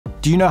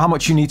Do you know how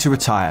much you need to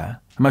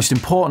retire? And most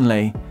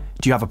importantly,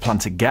 do you have a plan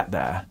to get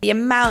there? The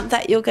amount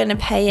that you're going to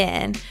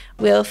pay in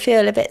will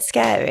feel a bit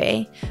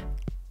scary,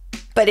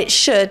 but it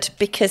should,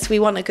 because we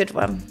want a good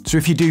one. So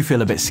if you do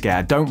feel a bit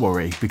scared, don't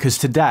worry, because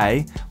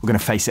today we're going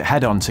to face it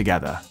head on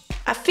together.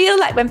 I feel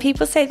like when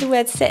people say the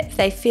word SIP,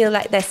 they feel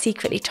like they're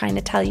secretly trying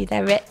to tell you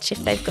they're rich if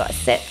they've got a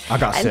SIP. I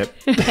got a SIP.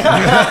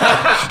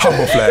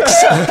 Humble flex.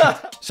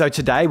 So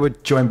today we're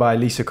joined by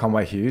Lisa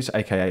Conway-Hughes,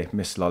 aka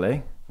Miss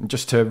Lolly. And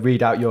just to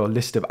read out your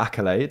list of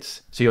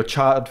accolades. So you're a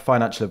Chartered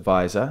Financial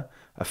Advisor,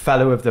 a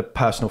Fellow of the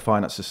Personal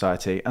Finance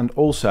Society, and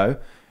also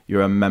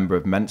you're a member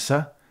of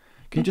Mensa.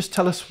 Can you just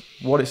tell us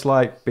what it's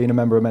like being a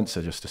member of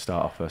Mensa, just to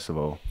start off, first of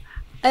all?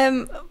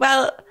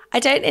 Well,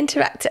 I don't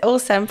interact at all,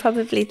 so I'm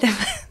probably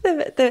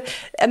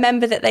a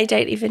member that they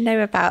don't even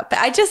know about. But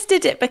I just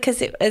did it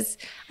because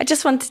I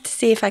just wanted to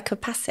see if I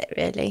could pass it,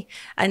 really.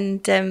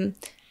 And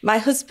my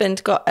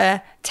husband got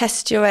a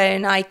test your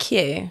own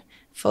IQ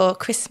for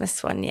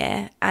Christmas one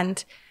year,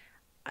 and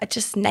I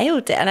just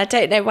nailed it, and I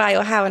don't know why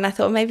or how, and I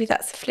thought maybe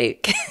that's a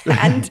fluke.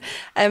 and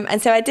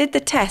so I did the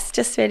test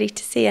just really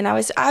to see, and I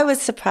was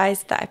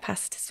surprised that I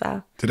passed as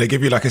well. Did they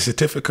give you like a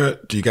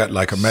certificate? Do you get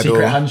like a medal?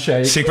 Secret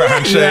handshake. Secret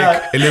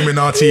handshake,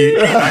 Illuminati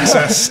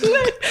access.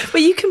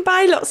 Well, you can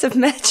buy lots of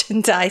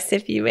merchandise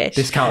if you wish.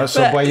 Discount at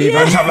Subway even.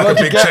 Let's have like a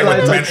big chain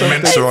with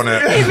Mensa on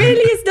it. It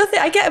really is nothing.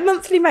 I get a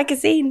monthly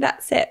magazine,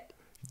 that's it.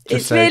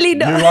 Just it's really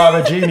not. You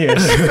are a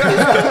genius.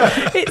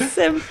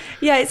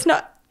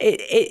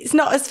 It's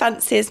not as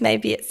fancy as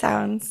maybe it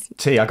sounds.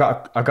 T, I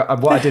got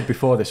what I did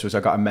before this was I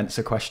got a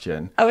Mensa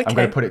question. Oh, okay. I'm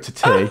going to put it to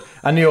T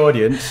and the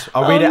audience.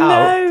 I'll read it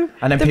out,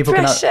 and then the people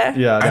pressure. can.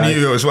 Yeah, And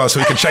you as well, so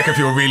we can check if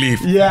you're really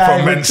from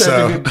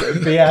Mensa.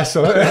 BS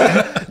or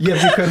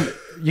yeah,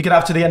 you can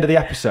have to the end of the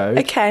episode.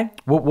 Okay.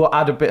 We'll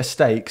add a bit of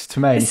stakes.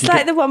 Tremaine. It's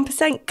like the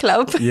 1%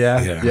 club.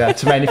 Yeah.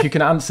 Tremaine, if you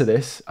can answer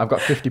this, I've got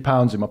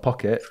 £50 in my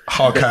pocket.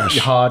 Hard cash.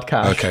 Hard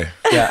cash. Okay.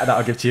 Yeah, that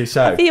I'll give to you.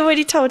 So. Have you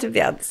already told him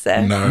the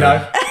answer? No.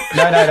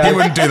 He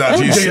wouldn't do that.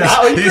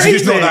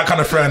 He's not that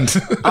kind of friend.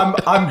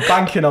 I'm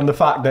banking on the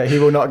fact that he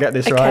will not get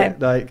this right.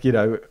 Like, you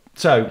know.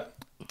 So,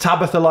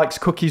 Tabitha likes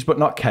cookies but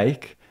not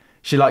cake.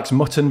 She likes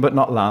mutton but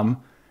not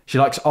lamb. She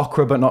likes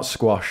okra but not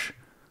squash.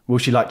 Will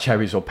she like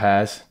cherries or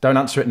pears? Don't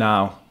answer it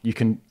now. You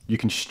can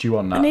stew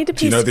on that. I need a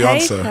piece of paper.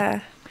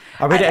 Answer?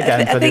 I'll read it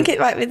again. I think it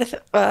might be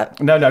the...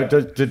 No,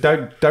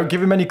 don't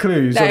give him any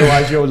clues,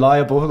 otherwise you're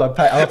liable. I'll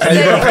pay you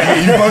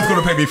both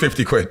got to pay me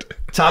 50 quid.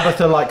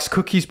 Tabitha likes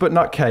cookies but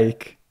not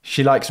cake.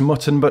 She likes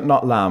mutton but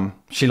not lamb.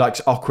 She likes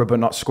okra but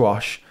not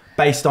squash.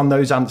 Based on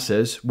those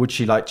answers, would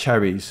she like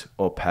cherries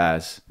or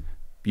pears?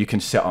 You can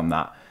sit on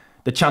that.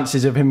 The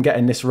chances of him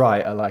getting this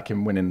right are like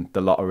him winning the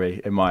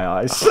lottery in my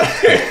eyes.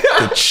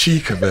 The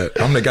cheek of it.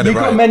 I'm going to get it right.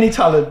 You've got many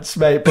talents,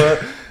 mate,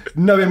 but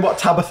knowing what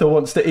Tabitha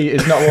wants to eat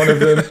is not one of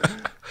them.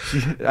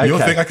 Okay. You'll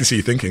think I can see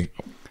you thinking.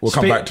 We'll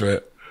come back to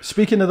it.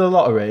 Speaking of the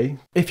lottery,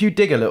 if you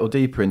dig a little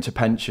deeper into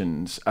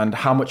pensions and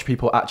how much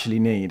people actually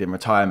need in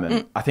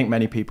retirement, I think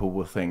many people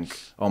will think,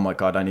 oh my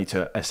God, I need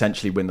to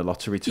essentially win the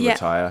lottery to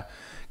retire.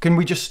 Can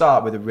we just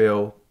start with a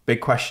real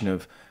big question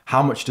of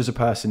how much does a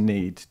person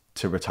need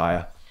to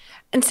retire?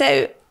 And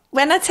so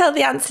when I tell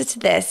the answer to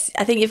this,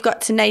 I think you've got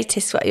to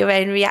notice what your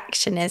own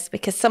reaction is,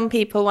 because some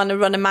people want to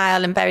run a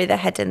mile and bury their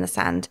head in the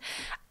sand,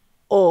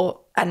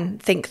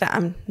 and think that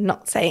I'm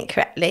not saying it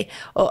correctly,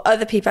 or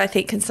other people I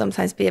think can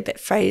sometimes be a bit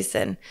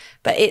frozen.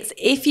 But it's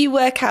if you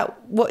work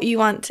out what you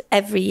want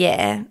every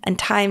year and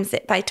times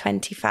it by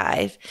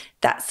 25,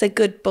 that's a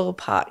good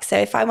ballpark. So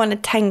if I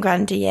wanted 10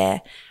 grand a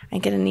year, I'm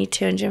going to need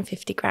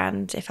 250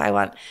 grand. If I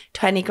want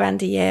 20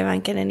 grand a year,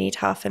 I'm going to need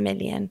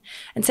 500,000.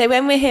 And so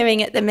when we're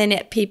hearing at the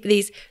minute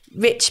these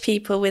rich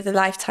people with a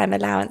lifetime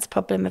allowance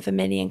problem of £1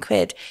 million,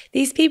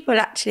 these people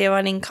actually are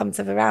on incomes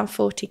of around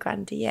 40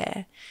 grand a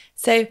year.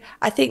 So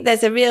I think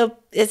there's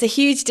a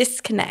huge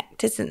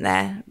disconnect, isn't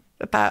there,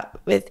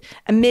 with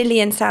 £1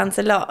 million sounds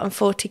a lot and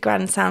 40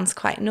 grand sounds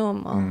quite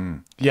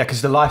normal. Yeah,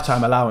 because the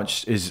lifetime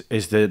allowance is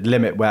the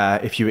limit where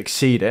if you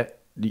exceed it,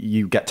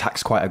 you get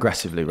taxed quite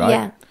aggressively, right?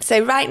 Yeah.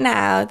 So right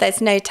now there's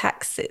no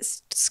tax,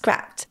 it's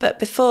scrapped. But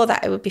before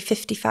that it would be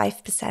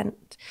 55%.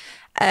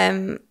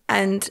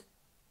 And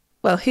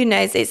well, who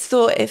knows? It's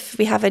thought if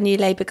we have a new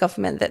Labour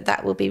government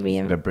that will be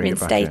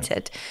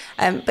reinstated.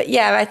 But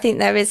yeah, I think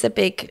there is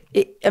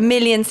 £1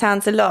 million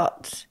sounds a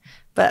lot,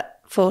 but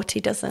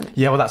 40 doesn't.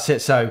 Yeah, well, that's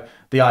it. So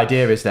the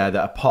idea is there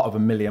that a pot of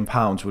 £1 million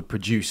would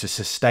produce a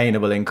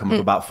sustainable income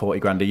of about 40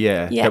 grand a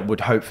year that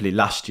would hopefully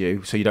last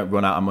you so you don't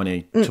run out of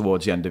money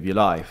towards the end of your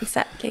life.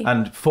 Exactly.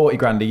 And 40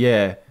 grand a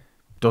year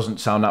doesn't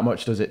sound that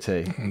much, does it,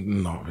 T?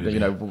 Not really. You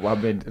know, I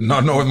mean...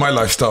 Not with my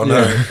lifestyle,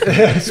 no.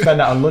 Spend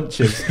that on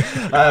lunches.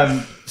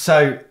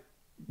 So,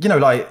 you know,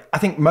 like, I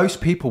think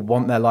most people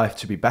want their life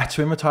to be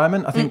better in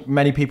retirement. I think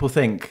many people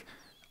think,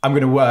 I'm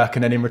going to work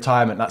and then in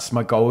retirement, that's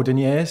my golden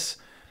years.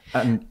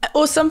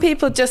 Or some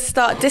people just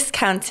start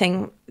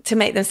discounting to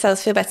make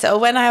themselves feel better. Or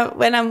when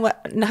I'm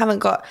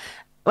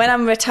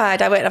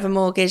retired, I won't have a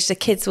mortgage. The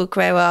kids will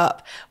grow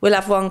up. We'll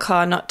have one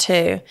car, not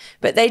two.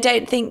 But they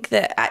don't think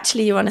that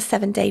actually you're on a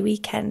 7-day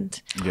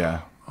weekend.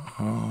 Yeah.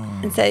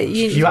 And so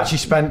you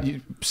actually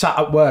you sat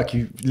at work,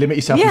 you limit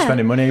yourself from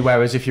spending money.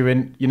 Whereas if you're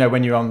in,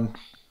 when you're on,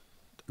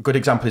 a good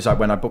example is like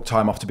when I book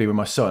time off to be with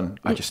my son,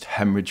 I just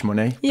hemorrhage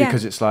money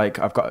because it's like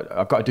I've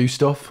got to do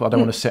stuff. I don't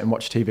want to sit and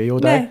watch TV all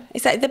day. No,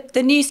 it's like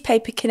the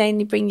newspaper can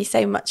only bring you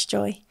so much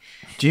joy.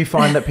 Do you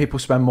find that people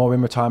spend more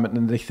in retirement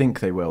than they think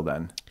they will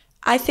then?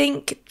 I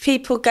think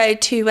people go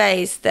two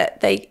ways, that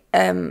they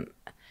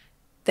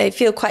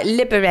feel quite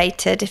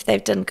liberated if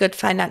they've done good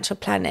financial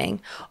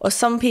planning, or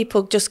some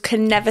people just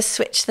can never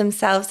switch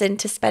themselves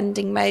into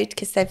spending mode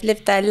because they've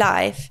lived their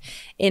life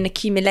in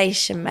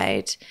accumulation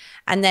mode,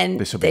 and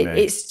then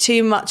it's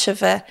too much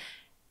of a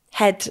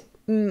head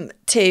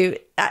to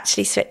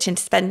actually switch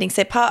into spending.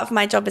 So part of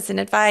my job as an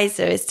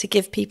advisor is to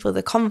give people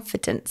the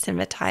confidence in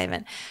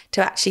retirement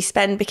to actually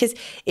spend, because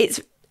it's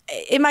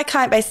in my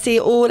client base, see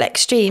all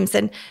extremes,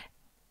 and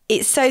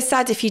it's so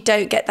sad if you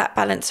don't get that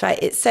balance right.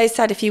 It's so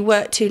sad if you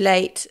work too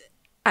late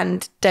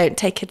and don't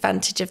take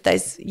advantage of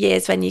those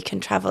years when you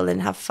can travel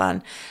and have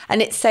fun.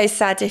 And it's so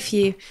sad if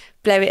you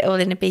blow it all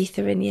in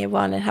Ibiza in year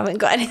one and haven't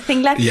got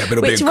anything left. Yeah, but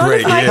it'll be a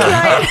great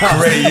year.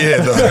 Great year,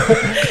 though.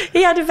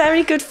 He had a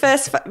very good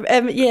first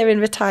year in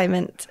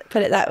retirement,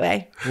 put it that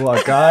way.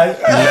 What a guy.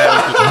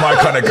 Yeah, my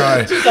kind of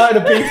guy.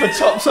 Starting to Ibiza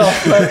tops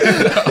off.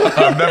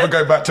 I'm never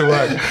going back to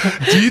work.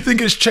 Do you think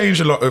it's changed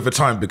a lot over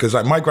time? Because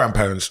like my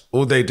grandparents,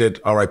 all they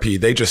did,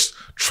 RIP, they just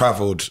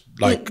traveled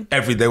like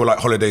they were like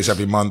holidays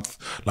every month,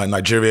 like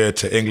Nigeria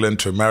to England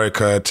to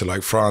America to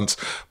like France.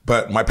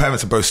 But my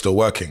parents are both still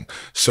working.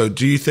 So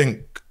do you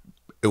think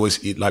it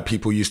was like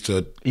people used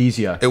to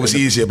it was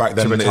easier back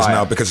then than it is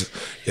now? Because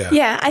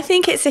I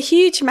think it's a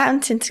huge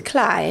mountain to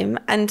climb,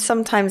 and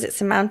sometimes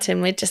it's a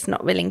mountain we're just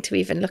not willing to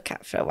even look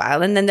at for a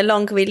while, and then the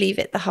longer we leave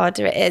it, the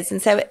harder it is.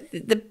 And so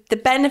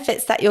the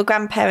benefits that your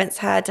grandparents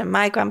had and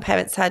my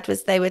grandparents had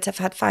was they would have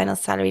had final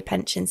salary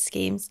pension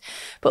schemes,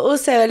 but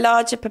also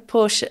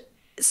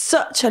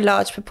such a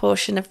large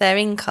proportion of their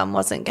income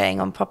wasn't going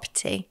on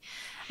property.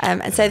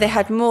 And so they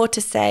had more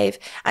to save.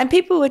 And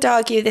people would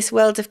argue this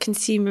world of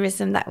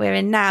consumerism that we're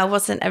in now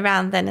wasn't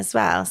around then as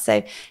well.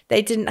 So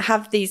they didn't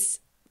have these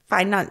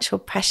financial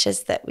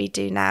pressures that we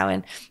do now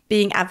and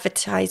being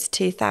advertised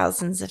to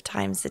thousands of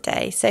times a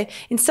day. So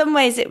in some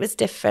ways it was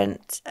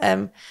different.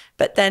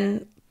 But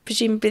then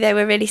presumably they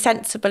were really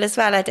sensible as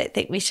well. I don't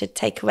think we should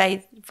take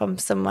away from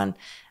someone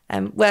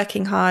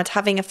working hard,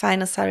 having a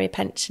final salary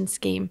pension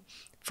scheme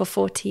for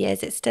 40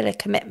 years. It's still a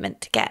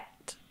commitment to get.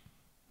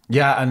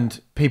 Yeah, and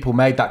people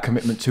made that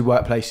commitment to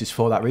workplaces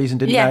for that reason,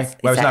 didn't they?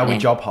 Whereas now we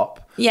job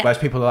hop. Yeah. Whereas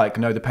people are like,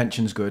 no, the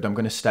pension's good. I'm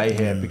going to stay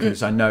here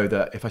because I know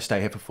that if I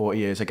stay here for 40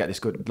 years, I get this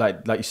good.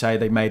 Like you say,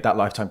 they made that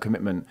lifetime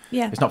commitment.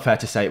 Yeah. It's not fair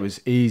to say it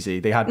was easy.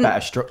 They had better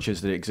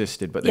structures that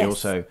existed, but they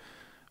also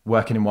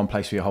working in one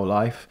place for your whole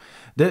life.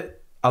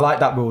 I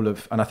like that rule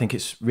of, and I think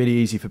it's really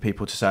easy for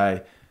people to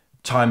say,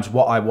 times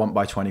what I want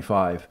by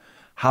 25.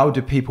 How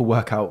do people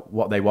work out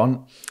what they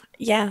want?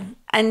 Yeah,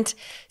 and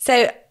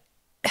so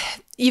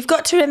you've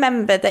got to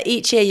remember that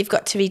each year you've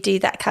got to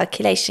redo that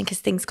calculation because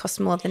things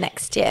cost more the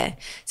next year.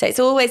 So it's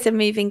always a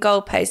moving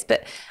goalpost.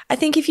 But I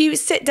think if you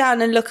sit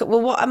down and look at, well,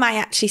 what am I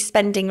actually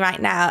spending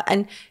right now,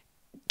 and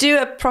do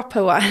a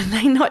proper one,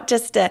 like not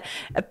just a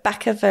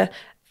back of a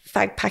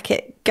fag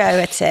packet go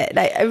at it,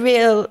 like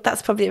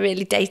that's probably a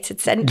really dated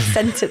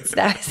sentence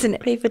now, isn't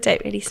it? People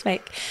don't really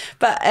smoke.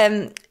 But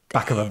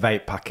back of a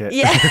vape packet.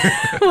 Yeah.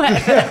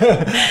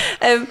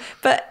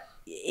 But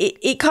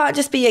it can't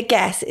just be a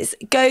guess. It's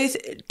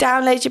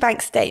download your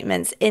bank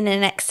statements in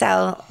an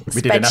Excel spreadsheet.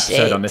 We did an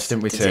episode on this,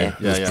 didn't we, too? Yeah,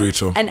 it's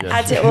brutal. And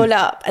add it all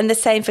up. And the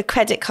same for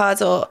credit cards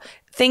or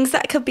things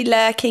that could be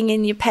lurking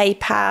in your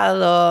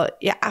PayPal or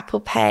your Apple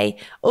Pay.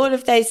 All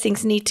of those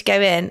things need to go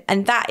in.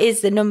 And that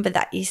is the number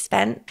that you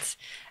spent.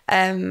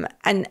 And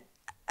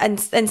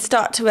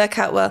start to work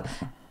out, well,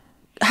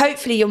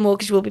 hopefully your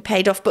mortgage will be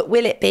paid off, but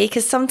will it be?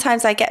 Because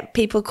sometimes I get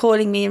people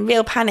calling me in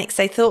real panics.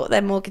 They thought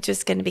their mortgage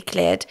was going to be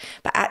cleared,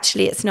 but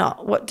actually it's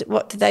not. What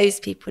do those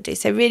people do?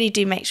 So really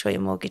do make sure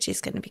your mortgage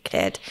is going to be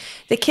cleared.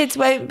 The kids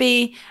won't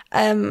be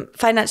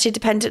financially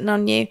dependent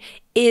on you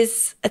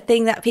is a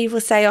thing that people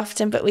say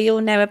often, but we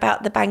all know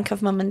about the bank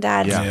of mum and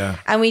dad. Yeah.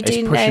 And we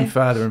do know. It's pushing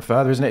further and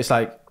further, isn't it? It's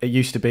like it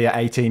used to be at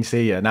 18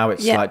 see now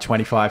it's like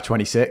 25,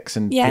 26.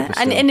 And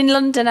and in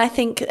London, I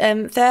think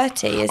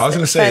 30 is I was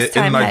going to say,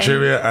 in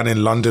Nigeria and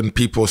in London,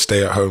 people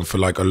stay at home for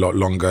like a lot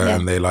longer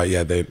and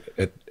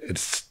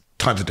it's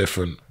times are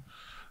different.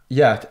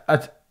 Yeah.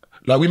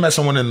 Like we met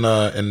someone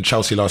in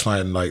Chelsea last night,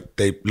 and like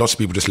lots of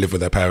people just live with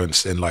their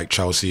parents in like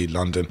Chelsea,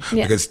 London,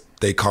 because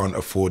they can't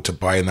afford to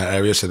buy in that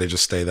area, so they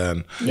just stay there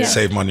and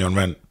save money on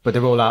rent. But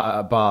they're all out at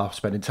a bar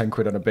spending 10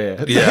 quid on a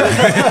beer. Yeah.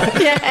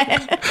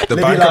 The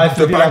bank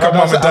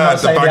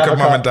of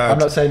mum and dad. I'm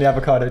not saying the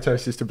avocado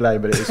toast is to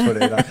blame, but it is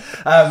funny.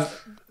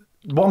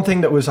 One thing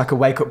that was like a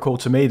wake up call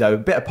to me, though, a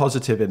bit of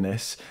positive in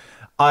this,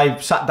 I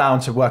sat down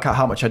to work out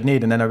how much I'd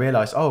need, and then I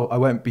realised, I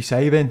won't be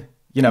saving.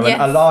 And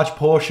a large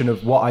portion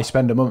of what I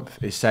spend a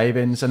month is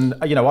savings. And,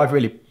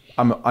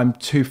 I'm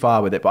too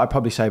far with it, but I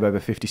probably save over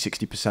 50,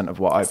 60% of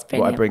what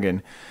I bring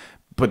in.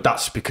 But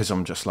that's because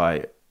I'm just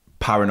like,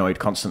 paranoid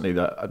constantly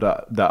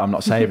that I'm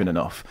not saving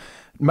enough.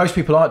 Most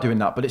people aren't doing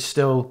that, but it's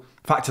still,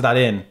 factor that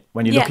in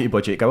when you look at your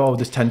budget, go, oh,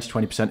 there's 10 to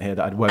 20% here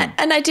that I won't.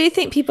 And I do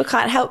think people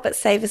can't help but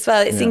save as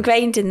well. It's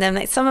ingrained in them.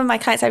 Like some of my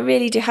clients, I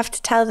really do have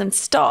to tell them,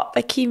 stop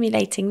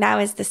accumulating. Now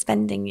is the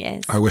spending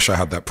years. I wish I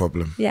had that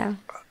problem. Yeah.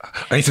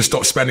 I need to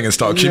stop spending and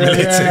start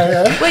accumulating.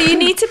 Well, you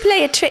need to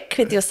play a trick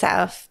with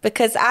yourself,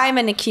 because I'm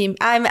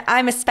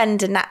a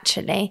spender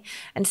naturally.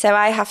 And so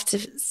I have to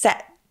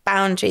set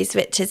boundaries,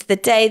 which is the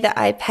day that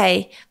I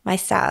pay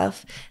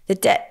myself,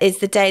 is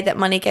the day that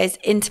money goes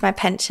into my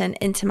pension,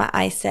 into my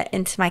ISA,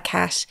 into my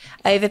cash,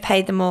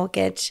 overpay the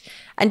mortgage,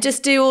 and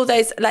just do all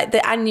those, like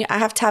I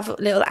have to have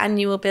little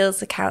annual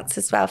bills accounts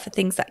as well for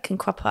things that can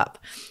crop up.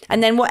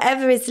 And then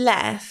whatever is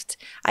left,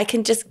 I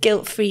can just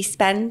guilt-free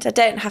spend. I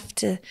don't have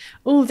to,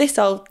 this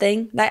old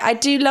thing. Like I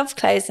do love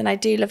clothes and I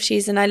do love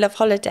shoes and I love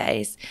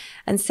holidays.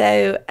 And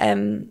so,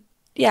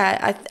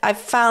 I've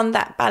found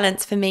that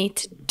balance for me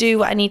to do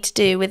what I need to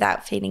do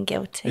without feeling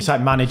guilty. It's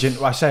like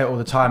managing, I say it all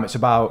the time, it's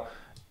about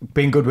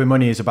being good with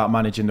money is about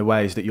managing the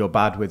ways that you're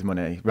bad with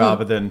money,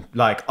 rather than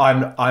like,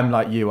 I'm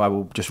like you, I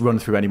will just run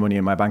through any money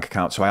in my bank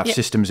account. So I have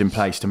systems in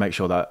place to make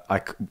sure that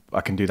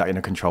I can do that in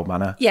a controlled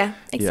manner. Yeah,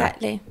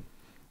 exactly.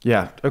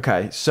 Yeah.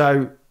 Okay.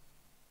 So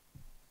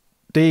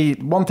the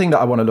one thing that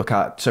I want to look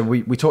at, so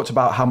we talked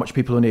about how much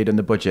people need in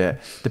the budget.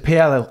 The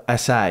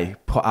PLSA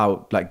put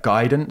out like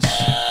guidance.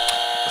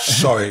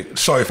 Sorry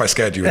if I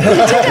scared you.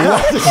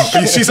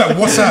 She's like,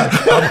 what's that?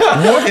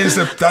 What is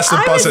that's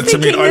the buzzer to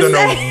me. I don't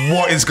know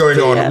what is going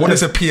on. What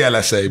is a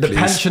PLSA, please? The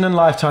Pension and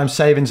Lifetime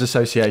Savings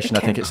Association,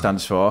 I think it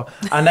stands for.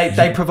 And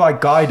they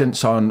provide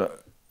guidance on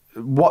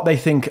what they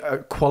think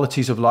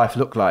qualities of life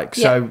look like.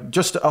 So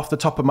just off the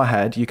top of my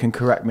head, you can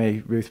correct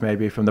me, Ruth,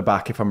 maybe from the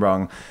back if I'm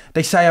wrong.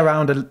 They say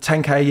around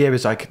 10K a year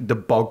is like the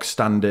bog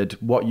standard,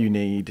 what you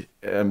need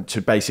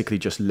to basically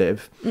just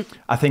live.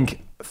 I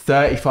think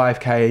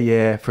 35K a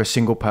year for a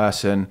single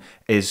person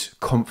is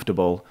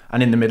comfortable.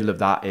 And in the middle of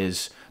that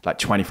is like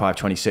 25,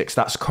 26.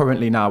 That's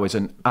currently now is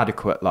an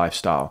adequate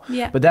lifestyle.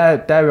 Yeah. But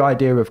their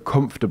idea of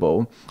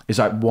comfortable is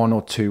like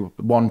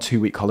 1-2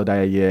 week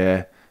holiday a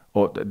year,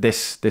 or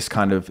this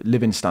kind of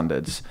living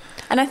standards.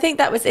 And I think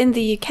that was in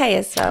the UK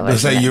as well. They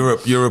say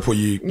Europe or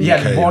UK.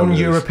 Yeah, one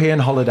European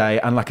holiday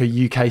and like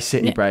a UK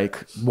city break,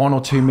 1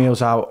 or 2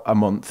 meals out a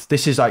month.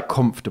 This is like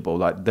comfortable,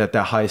 like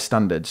their highest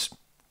standards.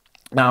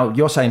 Now,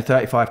 you're saying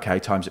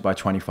 35K times it by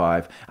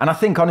 25. And I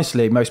think,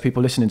 honestly, most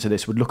people listening to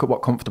this would look at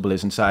what comfortable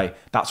is and say,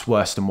 that's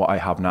worse than what I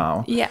have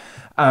now. Yeah.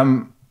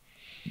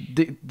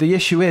 The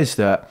issue is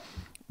that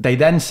they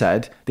then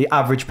said the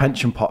average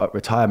pension pot at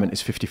retirement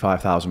is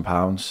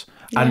 £55,000.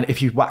 And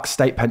if you whack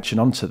state pension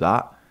onto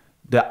that,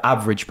 the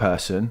average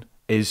person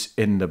is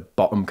in the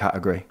bottom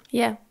category.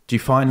 Yeah. Do you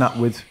find that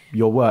with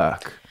your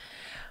work?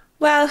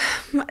 Well,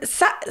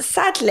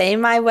 sadly,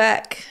 my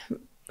work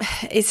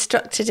is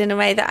structured in a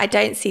way that I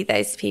don't see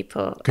those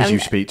people. Because you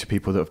speak to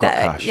people that have got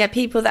cash. Yeah,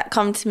 people that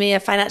come to me, a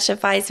financial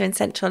advisor in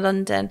central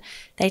London,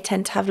 they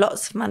tend to have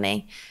lots of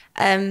money.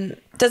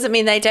 Doesn't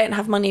mean they don't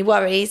have money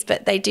worries,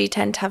 but they do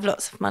tend to have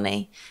lots of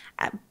money.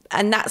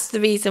 And that's the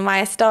reason why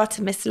I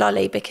started Miss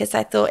Lolly, because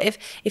I thought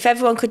if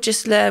everyone could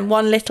just learn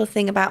one little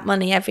thing about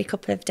money every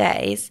couple of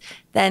days,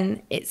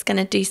 then it's going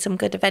to do some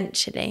good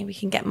eventually. We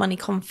can get money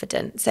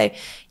confident. So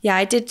yeah,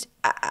 I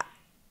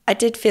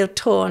did feel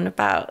torn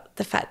about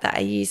the fact that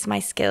I use my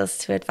skills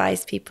to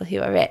advise people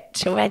who are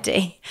rich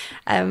already.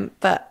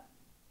 But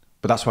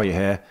that's why you're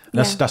here.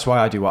 That's why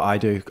I do what I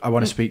do. I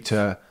want to speak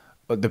to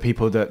the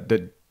people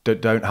that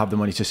don't have the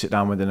money to sit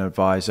down with an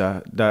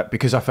advisor,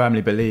 because I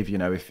firmly believe,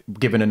 if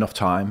given enough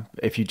time,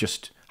 if you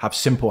just have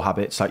simple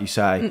habits, like you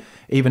say,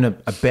 even a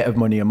bit of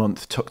money a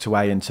month tucked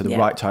away into the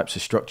right types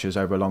of structures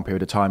over a long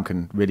period of time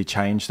can really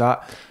change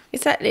that.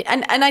 Exactly.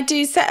 And I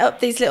do set up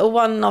these little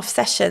one-off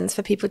sessions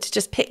for people to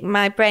just pick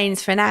my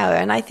brains for an hour.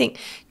 And I think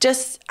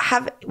just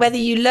whether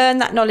you learn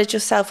that knowledge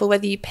yourself or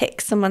whether you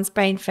pick someone's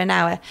brain for an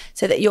hour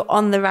so that you're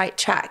on the right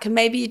track, and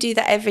maybe you do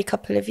that every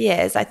couple of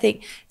years, I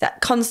think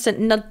that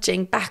constant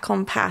nudging back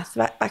on path,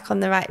 back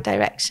on the right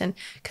direction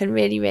can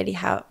really, really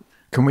help.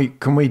 Can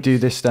we do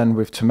this then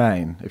with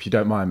Tamaine, if you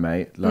don't mind,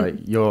 mate? Like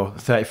you're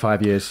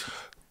 35 years...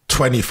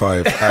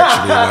 25,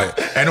 actually.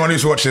 Like anyone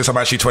who's watching this, I'm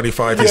actually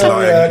 25. He's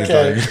lying. Yeah,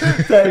 okay. He's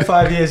lying.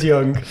 35 years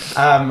young.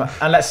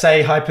 And let's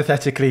say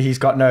hypothetically he's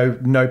got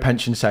no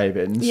pension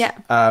savings. Yeah.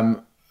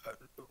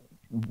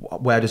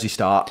 Where does he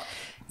start?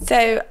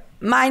 So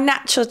my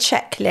natural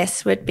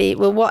checklist would be,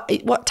 well,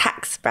 what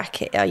tax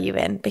bracket are you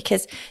in?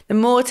 Because the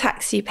more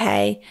tax you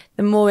pay,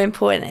 the more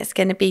important it's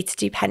going to be to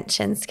do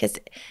pensions. Because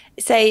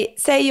say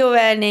you're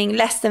earning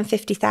less than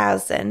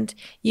 50,000,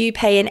 you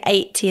pay in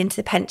 80 into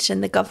the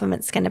pension, the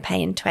government's going to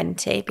pay in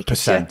 20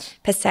 because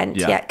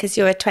because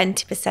you're a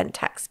 20%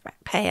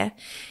 taxpayer.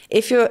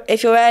 If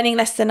you're earning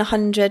less than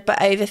 100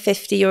 but over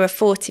 50, you're a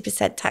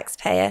 40%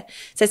 taxpayer.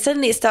 So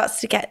suddenly it starts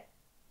to get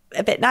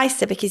a bit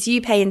nicer because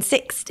you pay in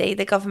 60,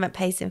 the government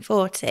pays in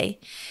 40.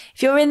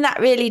 If you're in that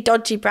really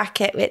dodgy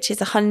bracket, which is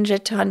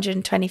 100 to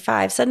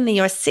 125, suddenly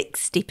you're a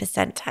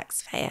 60%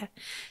 taxpayer.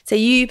 So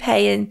you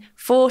pay in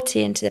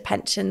 40 into the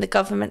pension, the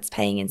government's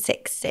paying in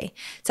 60.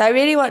 So I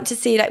really want to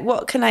see like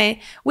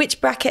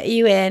which bracket are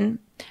you in,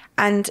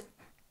 and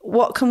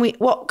what can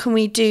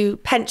we do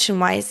pension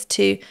wise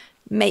to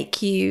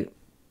make you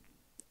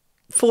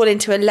fall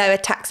into a lower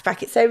tax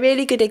bracket. So a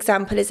really good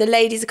example is a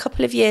lady's a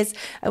couple of years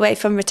away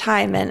from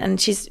retirement, and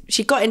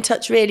she got in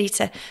touch really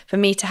for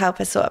me to help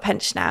her sort of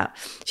pension out.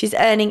 She's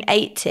earning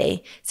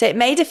 80. So it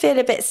made her feel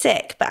a bit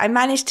sick, but I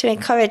managed to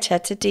encourage her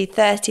to do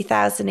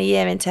 30,000 a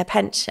year into her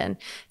pension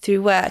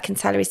through work and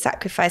salary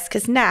sacrifice,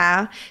 because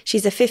now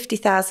she's a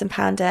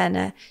 £50,000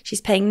 earner. She's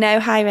paying no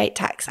high rate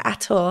tax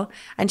at all,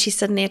 and she's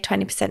suddenly a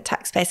 20%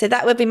 taxpayer. So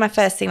that would be my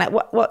first thing, like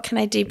what can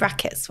I do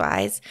brackets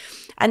wise?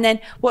 And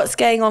then what's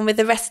going on with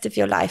the rest of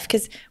your life?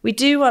 Because we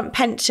do want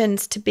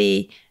pensions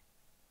we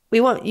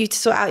want you to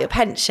sort out your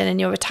pension and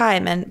your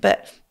retirement,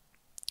 but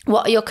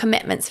what are your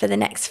commitments for the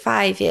next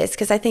 5 years?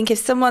 Because I think if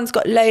someone's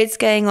got loads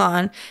going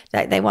on,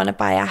 like they want to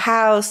buy a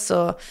house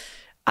or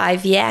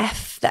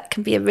IVF, that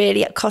can be a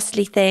really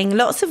costly thing.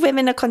 Lots of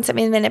women are contacting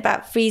me in a minute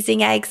about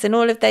freezing eggs and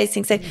all of those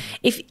things. So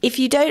if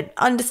you don't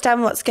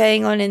understand what's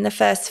going on in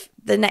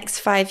the next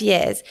 5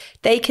 years,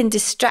 they can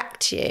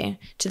distract you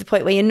to the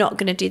point where you're not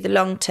going to do the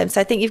long term. So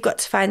I think you've got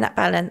to find that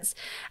balance.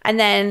 And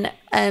then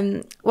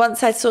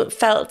once I sort of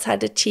felt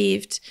I'd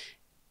achieved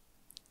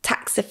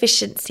tax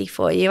efficiency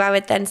for you, I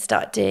would then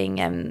start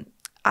doing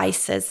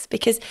ISAs,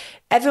 because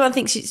everyone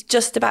thinks it's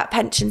just about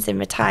pensions in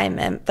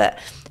retirement, but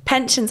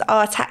pensions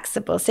are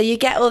taxable. So you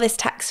get all this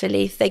tax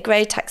relief, they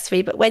grow tax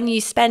free, but when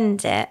you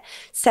spend it,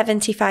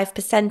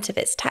 75% of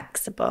it's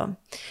taxable.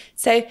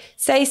 So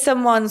say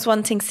someone's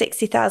wanting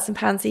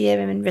 £60,000 a year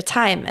in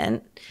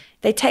retirement,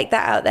 they take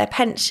that out their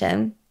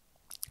pension,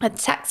 a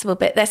taxable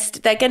bit,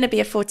 they're going to be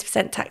a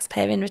 40%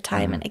 taxpayer in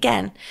retirement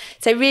again.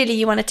 So really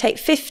you want to take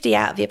 50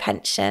 out of your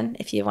pension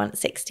if you want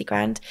 60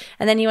 grand,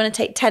 and then you want to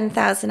take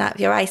 10,000 out of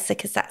your ISA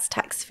because that's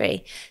tax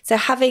free. So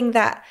having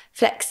that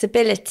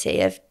flexibility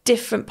of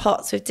different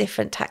pots with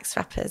different tax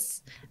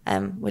wrappers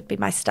would be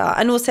my start.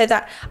 And also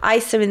that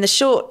ISA in the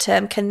short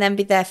term can then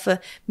be there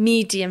for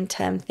medium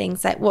term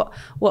things, like what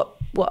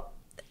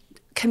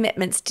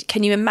commitments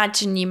can you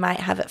imagine you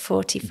might have at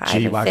 45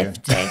 G-Wagon. and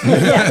 50?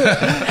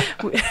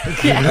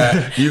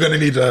 Yeah. You're going to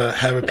need a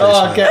hair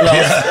replacement. Oh, get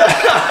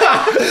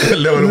lost.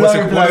 Little, what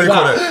do they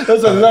call it?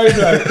 That's a low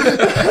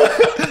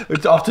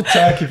blow. After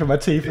turkey for my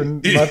teeth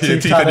and my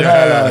teeth teeth and your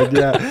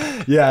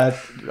hair. Yeah.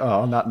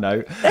 Oh, on that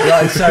note,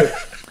 right. So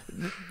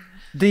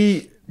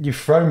you've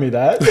thrown me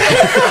there.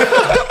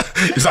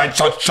 He's like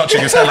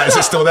touching his hair. Like, is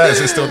it still there? Is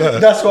it still there?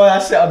 That's why I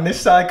sit on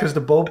this side, because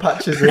the bald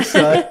patch is this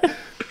side.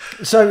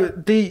 So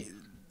the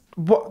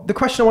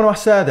question I want to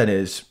ask there then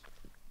is,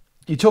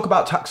 you talk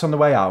about tax on the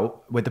way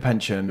out with the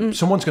pension.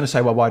 Someone's going to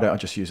say, well, why don't I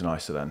just use an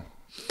ISA then?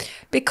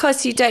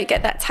 Because you don't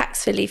get that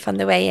tax relief on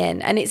the way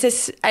in, and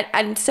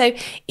so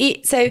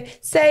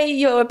say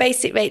you're a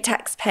basic rate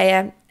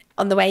taxpayer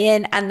on the way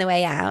in and the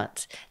way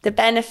out. The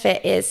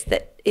benefit is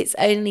that it's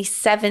only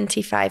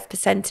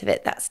 75% of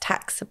it that's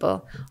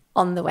taxable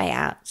on the way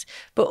out.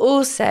 But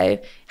also,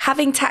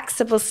 having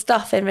taxable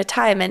stuff in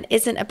retirement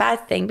isn't a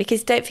bad thing,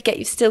 because don't forget,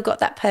 you've still got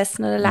that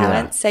personal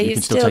allowance. So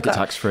you've still got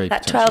tax-free,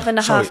 that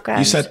 12.5 grand.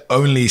 You said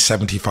only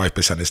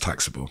 75% is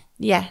taxable.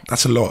 Yeah.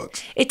 That's a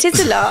lot. It is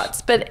a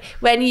lot, but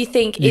when you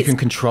think you can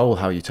control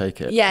how you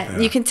take it. Yeah.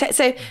 You can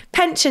so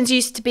pensions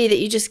used to be that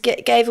you just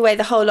gave away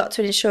the whole lot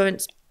to an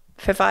insurance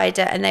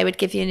provider and they would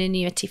give you an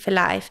annuity for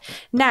life.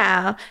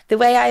 Now, the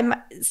way I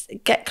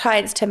get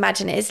clients to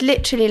imagine it is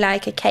literally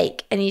like a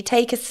cake, and you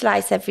take a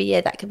slice every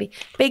year. That could be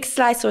a big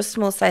slice or a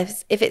small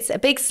slice. If it's a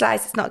big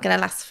slice, it's not going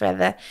to last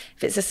forever.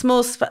 If it's a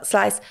small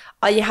slice,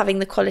 are you having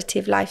the quality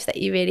of life that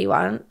you really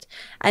want?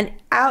 And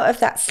out of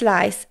that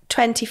slice,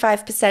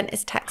 25%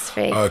 is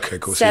tax-free. Okay,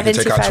 cool. So you can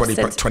take out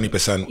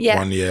 20%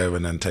 1 year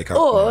and then take out...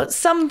 Or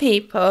some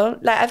people,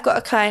 like I've got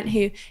a client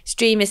whose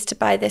dream is to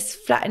buy this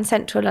flat in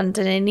central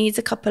London and needs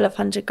a couple of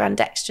 $100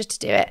 grand extra to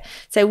do it.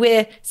 So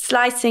we're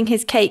slicing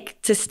his cake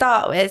to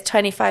start with,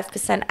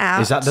 25%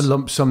 out. Is that the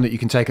lump sum that you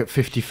can take at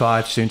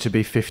 55, soon to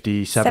be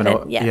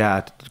 57?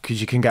 Yeah,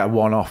 because you can get a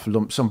one-off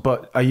lump sum.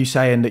 But are you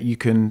saying that you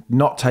can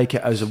not take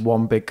it as a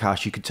one big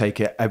cash, you could take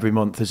it every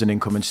month as an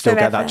income and still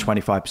get that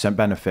 25%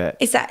 benefit?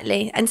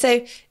 Exactly. And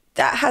so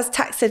that has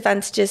tax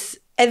advantages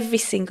every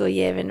single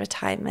year in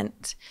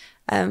retirement,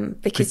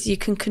 because you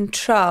can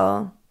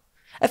control.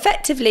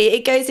 Effectively,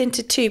 it goes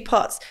into two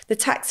pots: the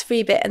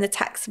tax-free bit and the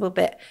taxable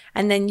bit,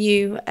 and then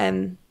you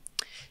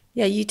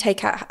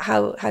take out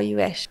how you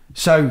wish.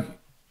 So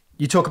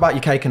you talk about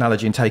your cake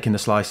analogy and taking the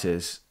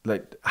slices.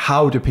 Like,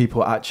 how do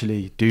people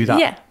actually do that?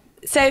 Yeah.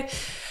 So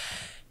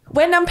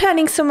when I'm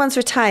planning someone's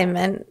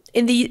retirement,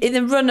 in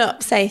the run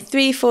up, say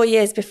 3-4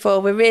 years before,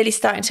 we're really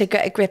starting to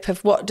get a grip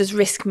of what does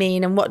risk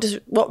mean and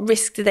what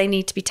risk do they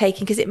need to be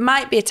taking, because it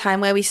might be a time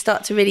where we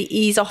start to really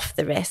ease off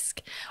the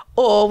risk.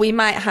 Or we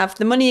might have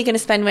the money you're going to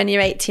spend when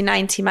you're 80,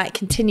 90 might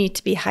continue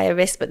to be higher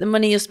risk, but the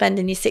money you'll spend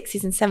in your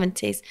 60s and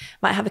 70s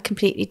might have a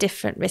completely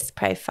different risk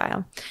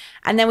profile.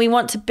 And then we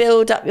want to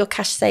build up your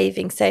cash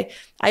savings. So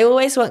I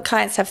always want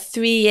clients to have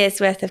 3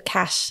 years worth of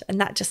cash. And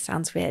that just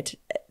sounds weird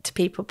to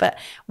people. But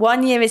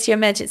 1 year is your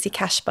emergency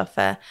cash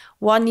buffer.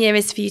 1 year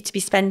is for you to be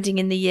spending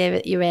in the year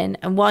that you're in.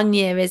 And 1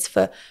 year is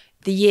for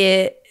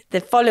the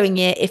following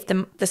year if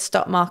the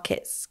stock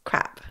market's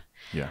crap.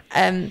 Yeah.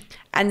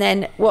 And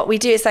then what we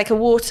do is like a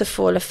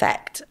waterfall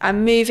effect.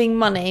 I'm moving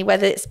money,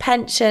 whether it's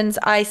pensions,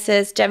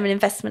 ISAs, general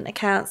investment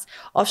accounts,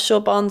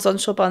 offshore bonds,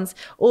 onshore bonds.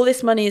 All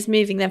this money is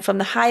moving then from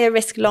the higher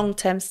risk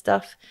long-term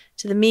stuff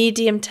to the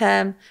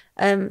medium-term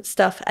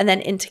stuff, and then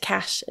into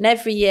cash. And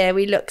every year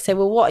we look, so,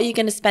 well, what are you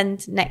going to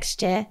spend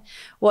next year?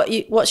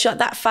 What's your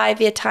that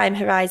 5-year time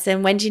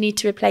horizon? When do you need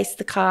to replace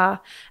the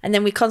car? And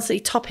then we're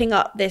constantly topping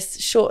up this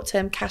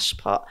short-term cash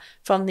pot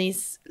from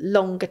these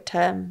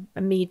longer-term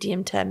and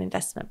medium-term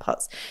investment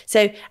pots.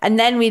 So, and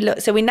then we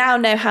look, so we now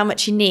know how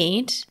much you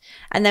need.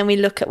 And then we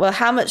look at, well,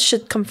 how much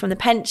should come from the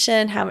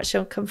pension? How much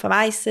should come from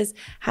ISAs?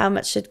 How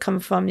much should come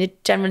from your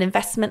general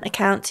investment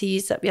account to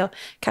use up your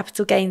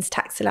capital gains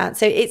tax allowance?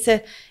 So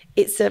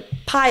it's a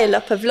pile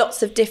up of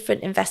lots of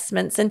different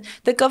investments, and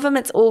the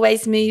government's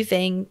always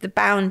moving the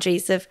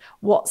boundaries of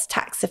what's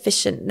tax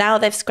efficient. Now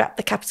they've scrapped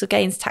the capital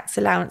gains tax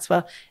allowance,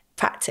 well,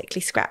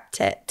 practically scrapped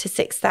it to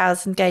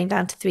 6,000, going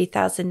down to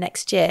 3,000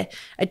 next year.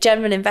 A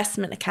general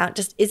investment account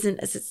just isn't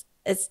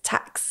as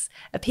tax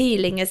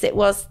appealing as it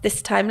was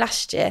this time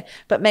last year,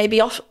 but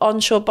maybe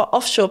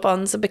offshore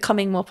bonds are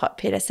becoming more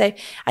popular. So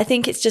I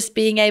think it's just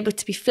being able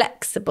to be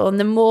flexible, and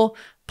the more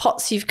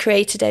pots you've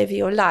created over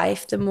your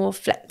life, the more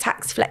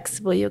tax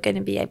flexible you're going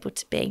to be able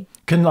to be.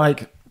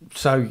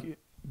 So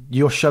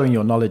you're showing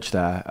your knowledge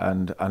there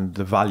and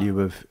the value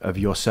of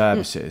your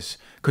services.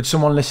 Could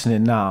someone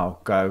listening now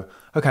go,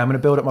 okay, I'm going to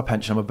build up my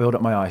pension, I'm going to build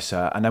up my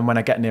ISA, and then when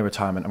I get near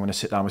retirement, I'm going to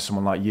sit down with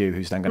someone like you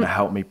who's then going to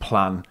help me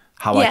plan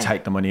how I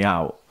take the money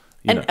out.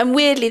 And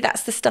weirdly,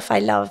 that's the stuff I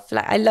love.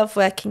 Like, I love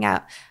working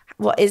out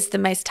what is the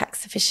most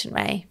tax efficient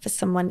way for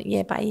someone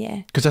year by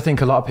year. Because I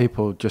think a lot of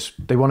people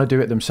they want to do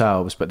it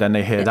themselves, but then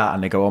they hear that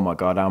and they go, oh my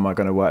God, how am I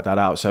going to work that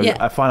out? So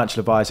a financial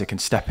advisor can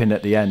step in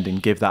at the end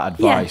and give that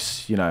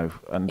advice,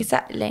 and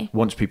exactly.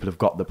 Once people have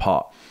got the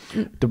pot.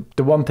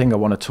 The one thing I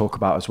want to talk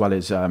about as well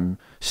is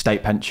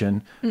state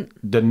pension.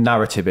 The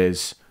narrative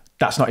is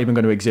that's not even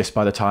going to exist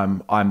by the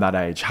time I'm that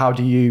age. How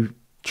do you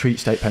treat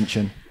state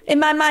pension? In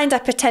my mind, I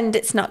pretend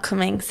it's not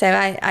coming. So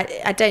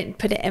I don't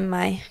put it in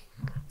my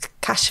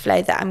cash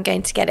flow that I'm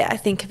going to get it. I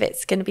think of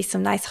it's going to be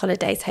some nice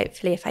holidays,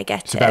 hopefully, if I get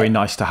it. It's very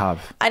nice to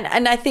have.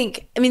 And I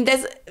think,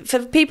 there's,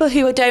 for people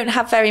who don't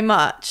have very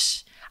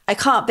much, I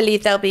can't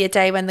believe there'll be a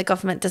day when the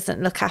government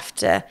doesn't look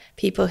after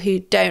people who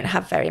don't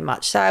have very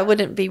much. So I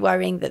wouldn't be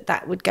worrying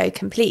that would go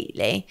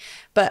completely.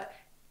 But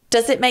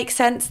does it make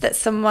sense that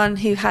someone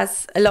who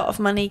has a lot of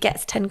money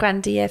gets 10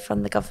 grand a year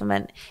from the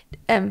government?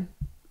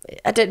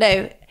 I don't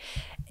know.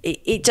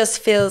 It just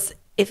feels,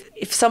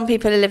 if some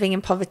people are living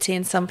in poverty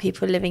and some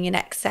people are living in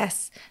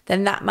excess,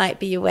 then that might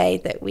be a way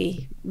that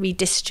we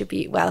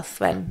redistribute wealth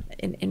when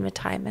in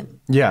retirement.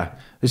 Yeah,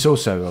 it's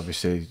also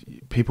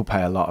obviously people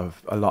pay a lot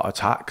of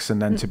tax,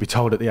 and then to be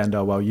told at the end,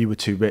 oh well, you were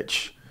too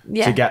rich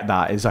to get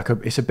that is like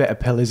it's a bitter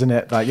pill, isn't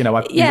it? Like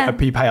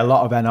you pay a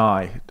lot of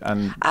NI,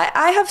 and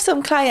I have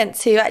some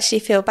clients who actually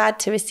feel bad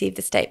to receive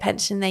the state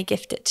pension. They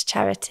gift it to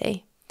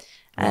charity,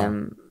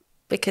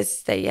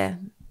 because they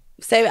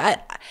So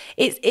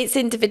it's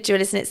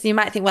individual, isn't it? So you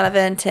might think, well, I've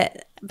earned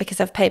it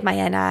because I've paid my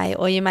NI,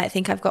 or you might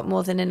think I've got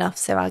more than enough,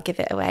 so I'll give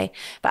it away.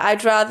 But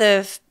I'd rather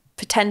have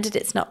pretended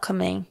it's not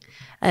coming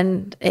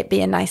and it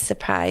be a nice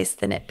surprise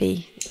than it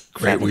be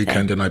great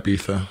weekend in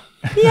Ibiza.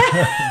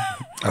 Yeah.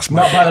 That's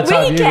not by the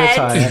time you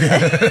retire.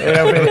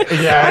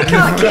 I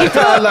can't keep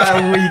up.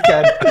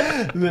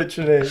 That weekend,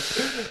 literally.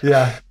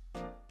 Yeah.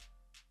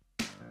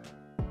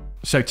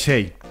 So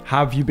T,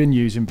 have you been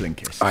using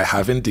Blinkist? I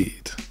have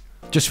indeed.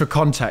 Just for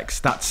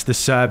context, that's the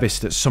service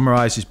that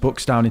summarizes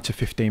books down into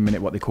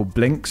 15-minute, what they call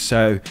blinks.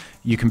 So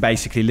you can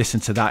basically listen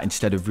to that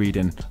instead of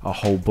reading a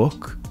whole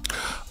book.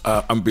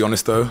 I'm going to be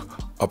honest though,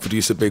 our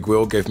producer Big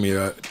Will gave me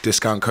a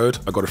discount code.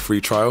 I got a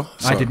free trial.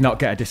 So. I did not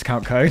get a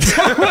discount code.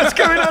 What's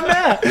going on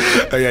there?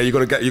 Yeah, you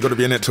got to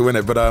be in it to win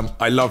it. But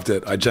I loved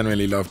it. I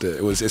genuinely loved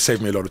it. It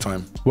saved me a lot of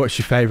time. What's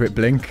your favorite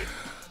blink?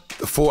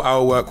 The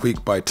 4-Hour Work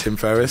Week by Tim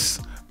Ferriss.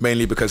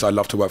 Mainly because I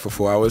love to work for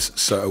 4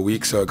 hours a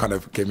week, so it kind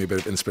of gave me a bit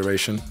of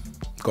inspiration.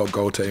 Got a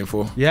goal to aim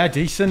for. Yeah,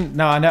 decent.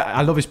 No,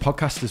 I love his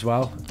podcast as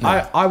well.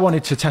 Yeah. I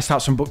wanted to test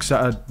out some books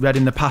that I'd read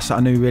in the past that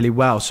I knew really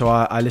well, so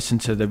I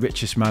listened to The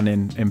Richest Man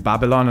in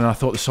Babylon, and I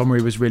thought the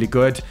summary was really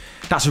good.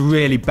 That's a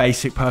really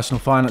basic personal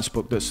finance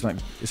book it's like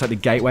the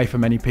gateway for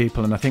many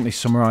people, and I think they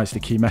summarise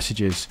the key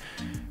messages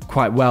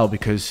quite well,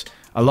 because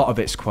a lot of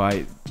it's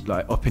quite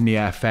like up in the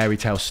air fairy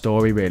tale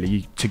story,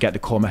 really. To get the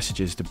core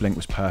messages, the Blink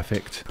was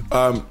perfect.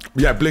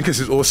 Yeah, Blinkist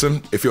is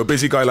awesome. If you're a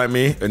busy guy like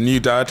me, a new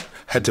dad,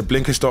 head to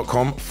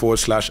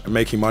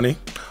blinkist.com/making money.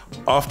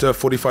 After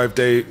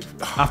 45-day...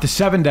 After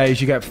 7 days,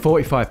 you get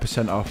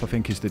 45% off, I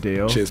think is the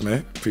deal. Cheers,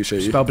 mate.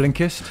 Appreciate you. Spell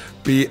Blinkist.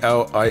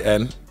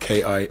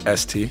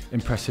 BLINKIST.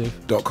 Impressive.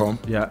 .com.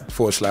 Yeah.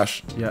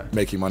 /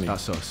 making money.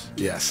 That's us.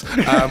 Yes.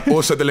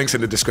 Also, the link's in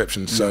the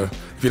description. So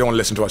if you don't want to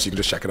listen to us, you can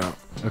just check it out.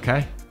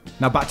 Okay.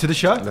 Now back to the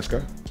show. Let's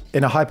go.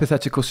 In a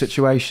hypothetical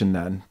situation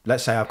then,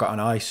 let's say I've got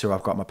an ISA,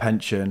 I've got my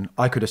pension,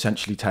 I could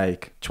essentially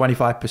take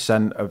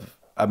 25% of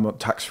a month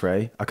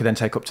tax-free. I could then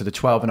take up to the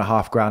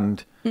 12.5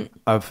 grand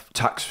of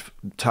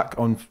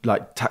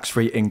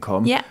tax-free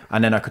income. Yeah.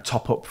 And then I could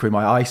top up through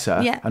my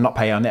ISA and not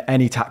pay on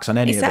any tax on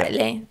any of it.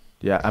 Exactly.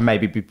 Yeah. And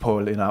maybe be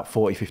pulling out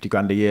 40, 50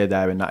 grand a year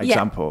there in that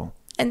example.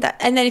 And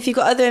then if you've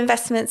got other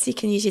investments, you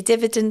can use your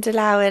dividend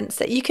allowance.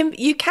 That you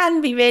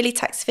can be really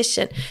tax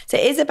efficient. So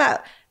it is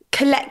about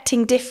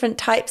collecting different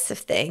types of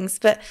things,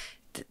 but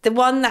the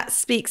one that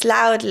speaks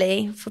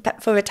loudly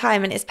for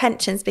retirement is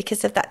pensions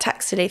because of that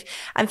tax relief.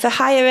 And for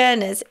higher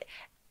earners,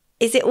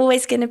 is it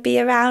always going to be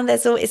around?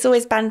 It's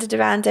always banded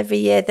around every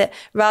year that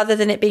rather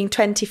than it being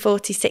 20,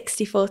 40,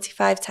 60,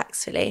 45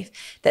 tax relief,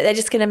 that they're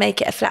just going to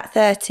make it a flat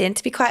 30. And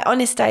to be quite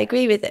honest, I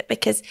agree with it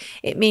because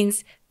it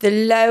means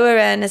the lower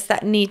earners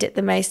that need it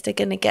the most are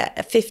going to get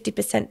a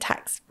 50%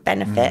 tax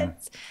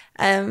benefit.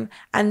 And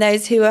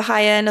those who are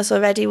high earners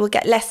already will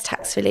get less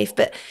tax relief,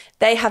 but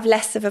they have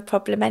less of a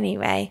problem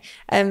anyway.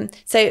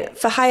 So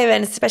for higher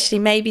earners especially,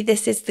 maybe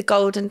this is the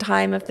golden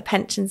time of the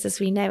pensions as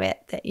we know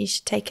it, that you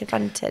should take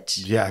advantage.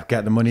 Yeah,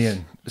 get the money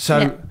in.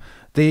 So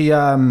the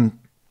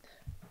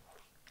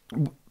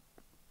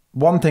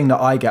one thing that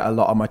I get a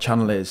lot on my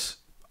channel is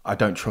I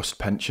don't trust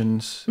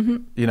pensions.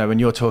 You know, when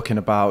you're talking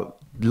about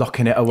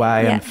locking it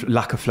away and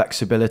lack of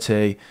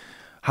flexibility,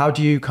 how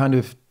do you kind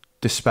of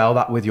dispel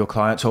that with your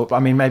clients? Or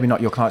I mean, maybe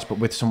not your clients, but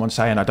with someone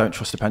saying, I don't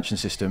trust the pension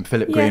system.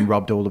 Philip Green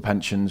robbed all the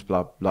pensions,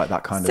 blah, like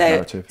that kind of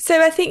narrative.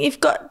 So I think you've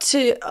got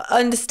to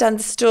understand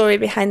the story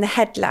behind the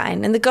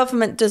headline. And the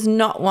government does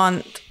not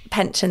want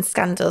pension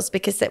scandals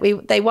because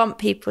they want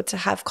people to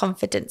have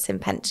confidence in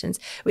pensions,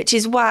 which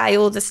is why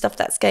all the stuff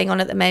that's going on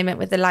at the moment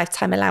with the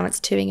lifetime allowance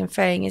toing and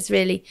froing is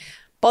really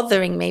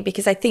bothering me,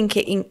 because I think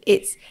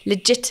it's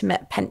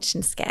legitimate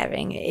pension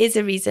scaring. It is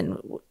a reason.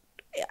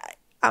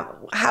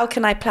 How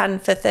can I plan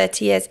for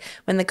 30 years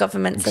when the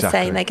governments are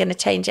saying they're going to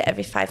change it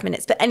every 5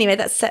 minutes? But anyway,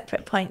 that's a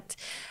separate point.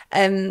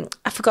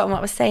 I've forgotten what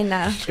I was saying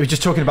now. It was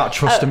just talking about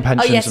trust in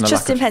pensions. Oh, yes,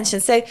 trust in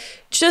pensions. So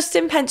trust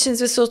in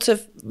pensions was sort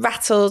of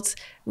rattled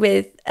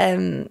with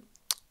the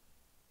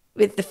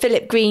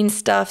Philip Green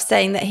stuff,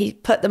 saying that he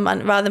put the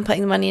money, rather than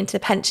putting the money into the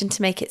pension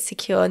to make it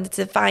secure, and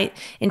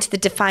into the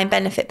defined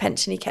benefit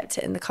pension, he kept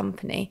it in the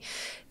company.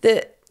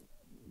 The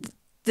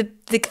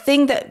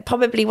thing that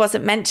probably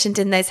wasn't mentioned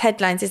in those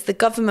headlines is the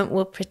government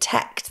will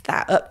protect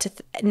that up to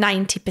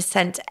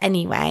 90%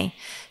 anyway.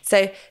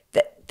 So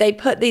they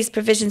put these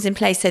provisions in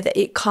place so that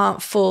it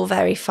can't fall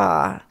very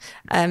far.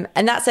 And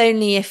that's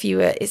only if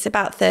it's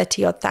about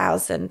 30-odd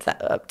thousand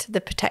up to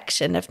the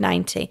protection of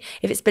 90.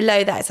 If it's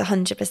below that, it's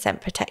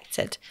 100%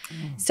 protected.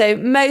 So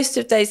most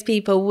of those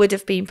people would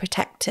have been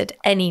protected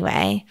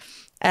anyway.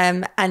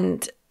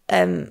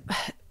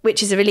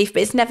 Which is a relief,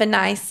 but it's never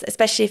nice,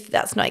 especially if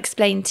that's not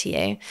explained to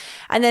you.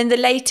 And then the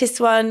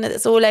latest one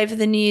that's all over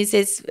the news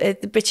is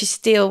the British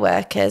steel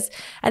workers.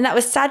 And that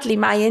was sadly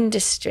my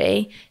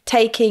industry,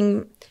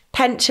 taking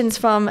pensions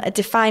from a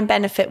defined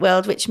benefit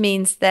world, which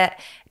means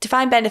that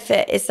defined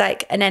benefit is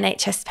like an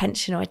NHS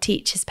pension or a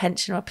teacher's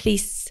pension or a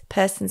police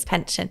person's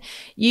pension.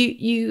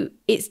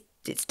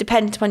 It's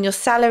dependent upon your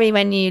salary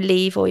when you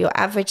leave, or your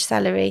average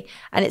salary,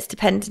 and it's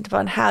dependent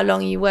upon how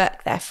long you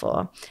work there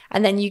for.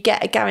 And then you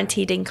get a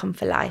guaranteed income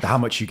for life. How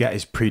much you get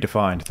is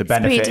predefined. The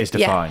benefit is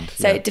defined.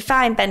 So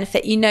defined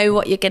benefit, you know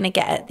what you're going to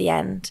get at the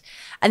end.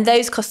 And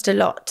those cost a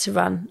lot to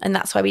run. And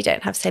that's why we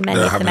don't have so many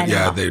of them anymore.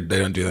 Yeah, they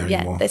don't do that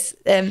anymore.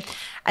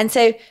 And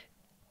so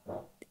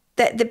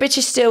the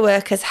British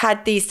steelworkers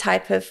had these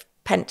type of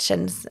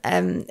pensions.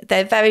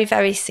 They're very,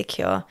 very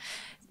secure.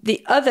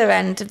 The other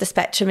end of the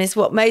spectrum is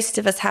what most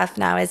of us have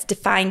now is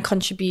defined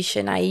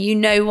contribution, i.e. you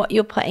know what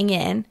you're putting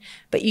in,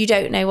 but you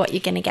don't know what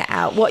you're going to get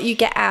out. What you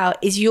get out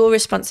is your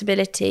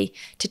responsibility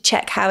to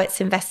check how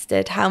it's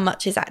invested, how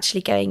much is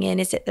actually going in,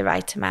 is it the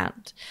right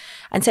amount?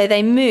 And so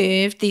they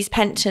moved these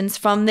pensions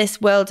from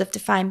this world of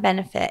defined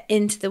benefit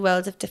into the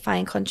world of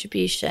defined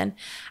contribution.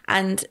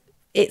 And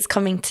it's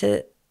coming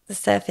to the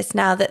surface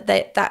now that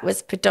that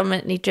was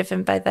predominantly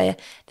driven by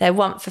their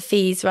want for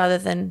fees rather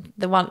than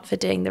the want for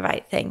doing the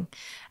right thing.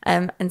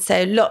 And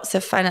so lots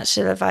of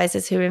financial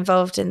advisors who are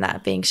involved in that are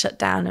being shut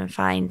down and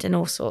fined and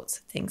all sorts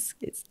of things.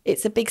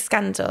 It's a big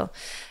scandal,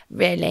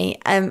 really.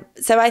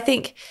 So I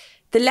think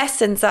the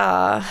lessons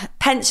are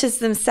pensions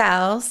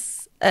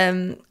themselves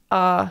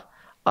are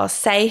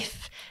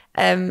safe.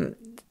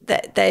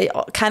 That they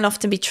can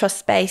often be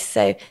trust-based.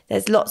 So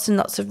there's lots and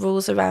lots of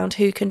rules around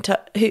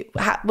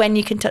when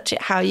you can touch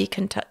it, how you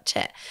can touch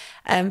it.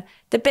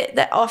 The bit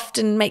that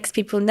often makes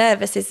people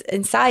nervous is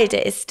inside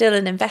it is still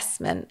an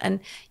investment, and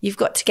you've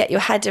got to get your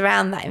head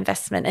around that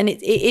investment. And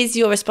it is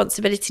your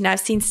responsibility. Now, I've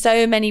seen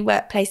so many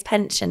workplace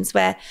pensions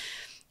where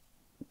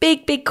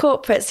big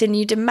corporates, and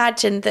you'd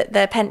imagine that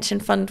their pension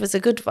fund was a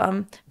good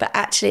one, but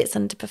actually it's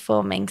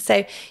underperforming.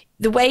 So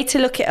the way to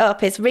look it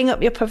up is ring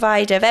up your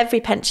provider of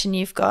every pension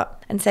you've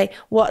got and say,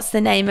 what's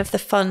the name of the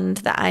fund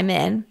that I'm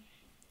in?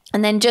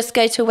 And then just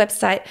go to a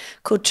website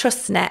called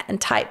TrustNet and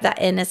type that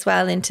in as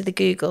well into the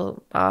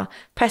Google bar,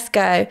 press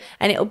go,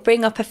 and it'll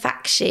bring up a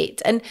fact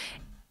sheet. And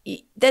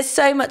there's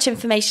so much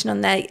information on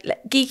there.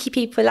 Geeky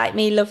people like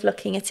me love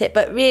looking at it,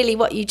 but really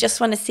what you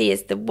just want to see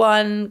is the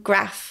one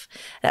graph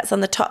that's on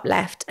the top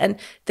left, and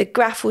the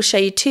graph will show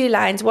you two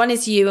lines. One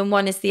is you and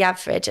one is the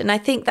average. And I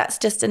think that's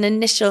just an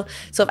initial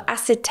sort of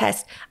acid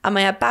test. Am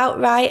I about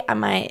right?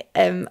 Am I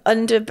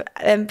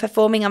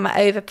underperforming? Am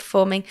I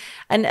overperforming?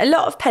 And a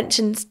lot of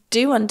pensions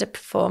do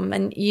underperform,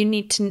 and you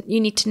need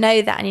to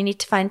know that, and you need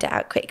to find it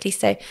out quickly.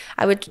 So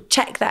I would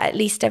check that at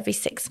least every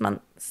 6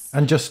 months.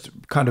 And just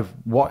kind of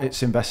what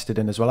it's invested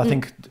in as well. I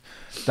think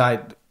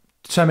that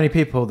so many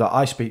people that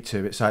I speak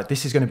to, it's like,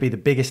 this is going to be the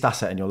biggest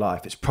asset in your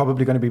life. It's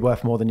probably going to be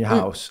worth more than your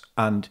house.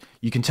 And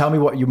you can tell me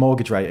what your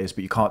mortgage rate is,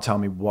 but you can't tell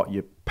me what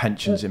your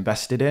pension's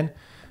invested in.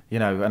 You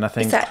know, and I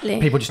think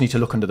people just need to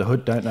look under the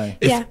hood, don't they?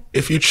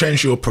 If you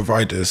change your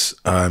providers,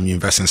 you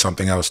invest in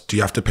something else, do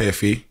you have to pay a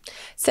fee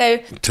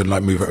to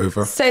like move it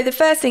over? So the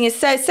first thing is,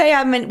 say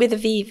I'm with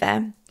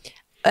Aviva,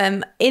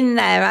 in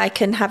there I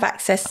can have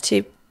access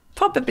to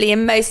probably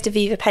in most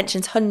Aviva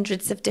pensions,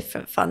 hundreds of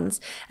different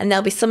funds. And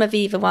there'll be some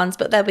Aviva ones,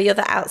 but there'll be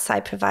other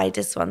outside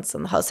providers ones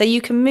on the whole. So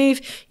you can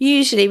move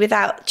usually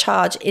without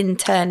charge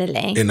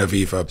internally. In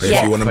Aviva, but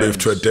if you want to move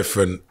to a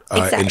different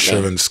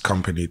insurance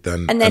company,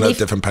 then a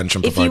different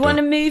pension provider. If you want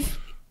to move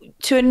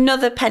to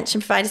another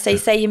pension provider, so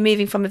say you're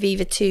moving from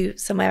Aviva to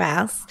somewhere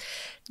else,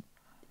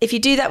 if you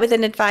do that with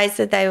an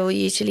advisor, they will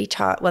usually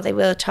they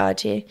will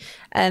charge you.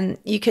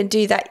 You can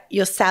do that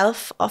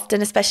yourself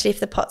often, especially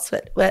if the pot's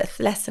worth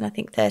less than, I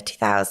think,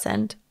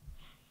 30,000.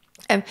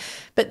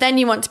 But then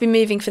you want to be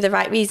moving for the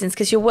right reasons,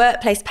 because your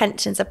workplace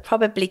pensions are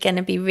probably going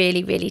to be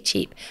really, really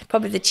cheap,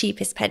 probably the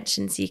cheapest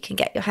pensions you can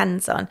get your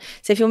hands on.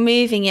 So if you're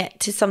moving it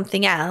to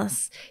something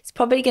else, it's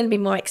probably going to be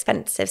more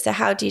expensive. So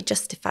how do you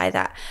justify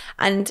that?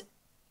 And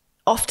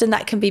often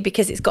that can be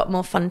because it's got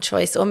more fund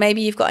choice, or maybe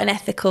you've got an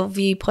ethical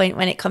viewpoint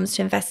when it comes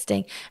to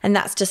investing, and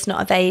that's just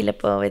not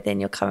available within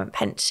your current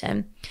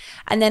pension.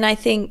 And then I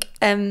think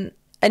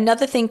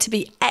another thing to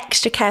be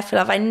extra careful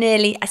of,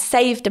 I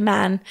saved a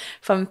man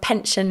from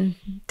pension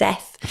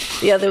death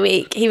the other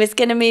week. He was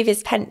going to move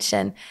his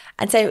pension.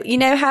 And so, you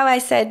know how I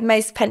said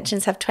most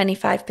pensions have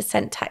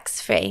 25%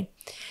 tax-free?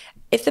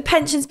 If the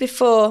pension's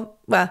before,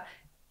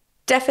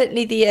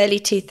 definitely the early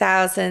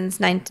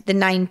 2000s, the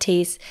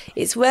 90s,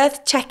 it's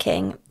worth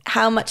checking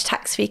how much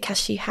tax-free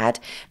cash you had,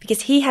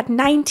 because he had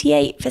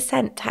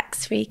 98%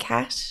 tax-free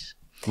cash.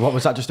 What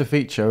was that, just a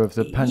feature of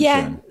the pension?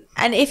 Yeah,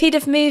 and if he'd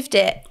have moved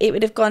it, it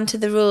would have gone to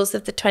the rules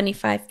of the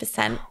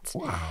 25%.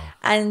 Wow.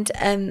 And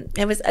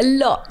there was a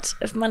lot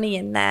of money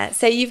in there.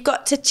 So you've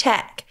got to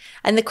check.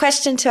 And the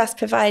question to ask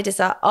providers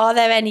are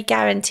there any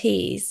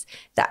guarantees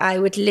that I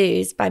would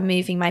lose by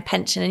moving my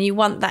pension? And you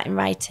want that in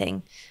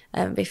writing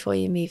before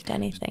you moved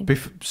anything.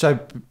 So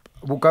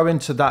we'll go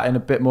into that in a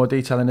bit more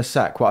detail in a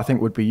sec. What I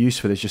think would be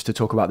useful is just to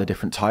talk about the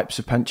different types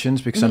of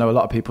pensions, because I know a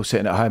lot of people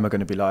sitting at home are going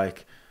to be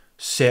like,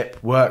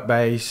 SIP,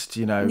 work-based,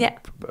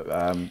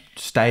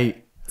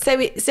 state.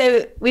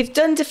 So we've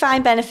done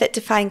defined benefit,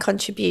 defined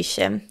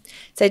contribution.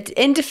 So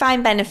in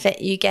defined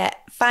benefit, you get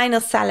final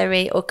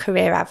salary or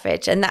career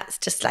average. And that's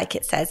just like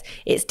it says,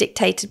 it's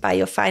dictated by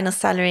your final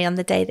salary on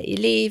the day that you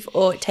leave,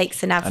 or it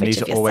takes an average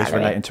of your salary. And these are always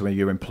relating to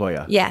your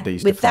employer. Yeah,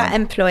 with that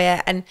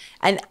employer. And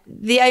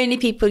the only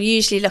people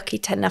usually lucky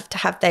enough to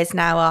have those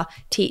now are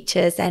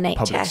teachers, NHS.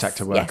 Public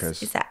sector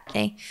workers. Yes,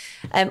 exactly.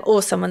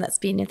 Or someone that's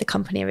been in the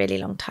company a really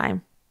long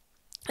time.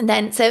 And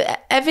then, so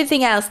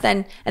everything else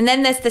then, and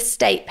then there's the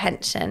state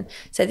pension.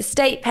 So the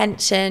state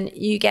pension,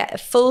 you get a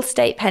full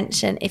state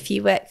pension if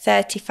you work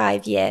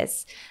 35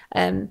 years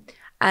and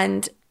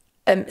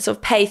sort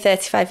of pay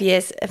 35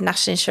 years of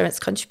national insurance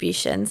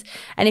contributions.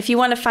 And if you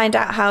want to find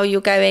out how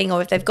you're going,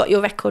 or if they've got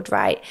your record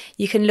right,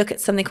 you can look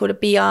at something called a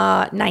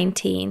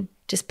BR19.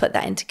 Just put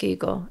that into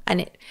Google,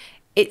 and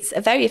it's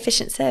a very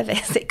efficient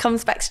service. It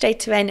comes back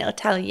straight away and it'll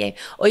tell you,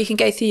 or you can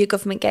go through your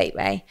government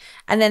gateway.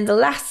 And then the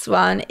last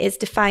one is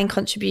defined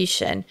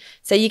contribution.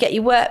 So you get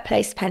your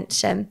workplace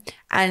pension,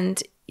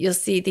 and you'll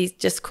see these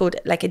just called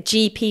like a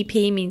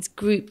GPP, means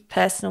group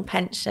personal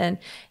pension.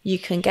 You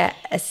can get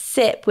a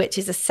SIP, which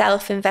is a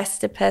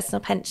self-invested personal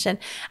pension.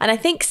 And I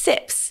think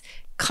SIPs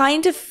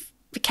kind of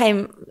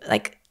became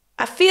like,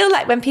 I feel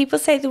like when people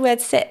say the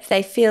word SIP,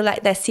 they feel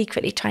like they're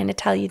secretly trying to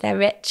tell you they're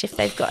rich if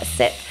they've got a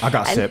SIP. I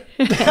got a SIP.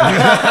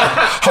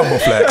 Humble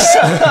flex.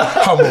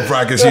 Humble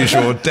brag as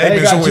usual.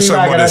 David's always so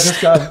modest. I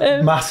just got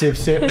a massive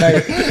SIP,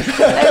 mate.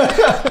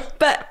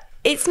 But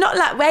It's not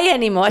that way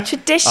anymore. A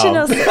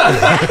traditional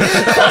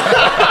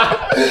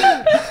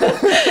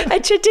a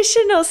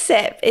traditional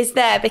SIP is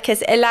there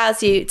because it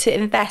allows you to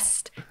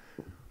invest,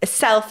 a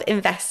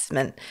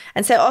self-investment.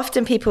 And so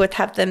often people would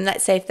have them,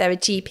 let's say if they're a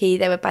GP,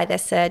 they would buy their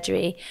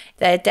surgery, if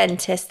they're a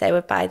dentist, they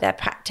would buy their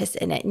practice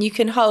in it. And you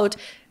can hold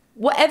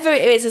whatever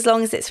it is as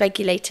long as it's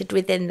regulated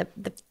within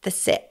the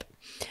SIP.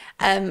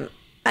 And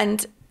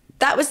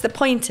that was the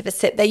point of a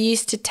SIP. They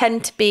used to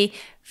tend to be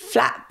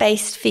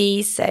flat-based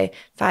fees, so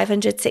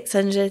 £500,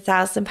 £600,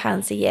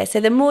 £1,000 a year. So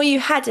the more you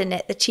had in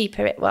it, the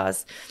cheaper it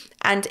was.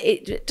 And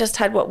it just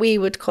had what we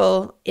would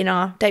call, in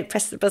our, don't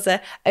press the buzzer,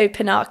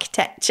 open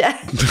architecture.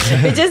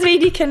 It just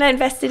means you can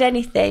invest in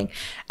anything.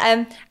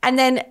 And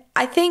then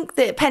I think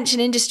the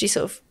pension industry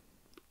sort of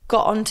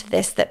got onto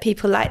this, that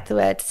people like the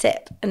word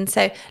SIP. And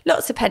so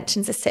lots of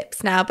pensions are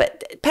SIPs now,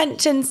 but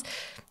pensions,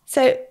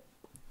 so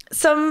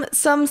some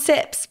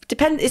SIPs,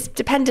 it's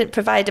dependent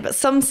provider, but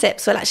some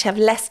SIPs will actually have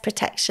less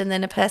protection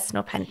than a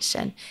personal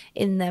pension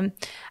in them,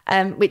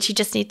 which you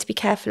just need to be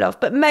careful of.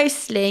 But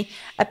mostly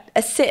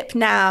a SIP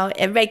now,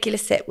 a regular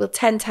SIP, will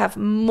tend to have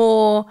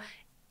more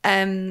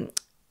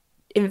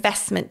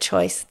investment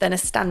choice than a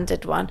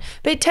standard one.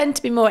 But it tends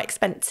to be more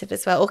expensive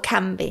as well, or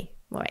can be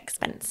more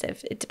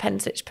expensive. It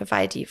depends which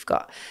provider you've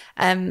got.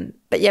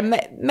 But yeah,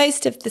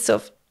 most of the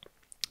sort of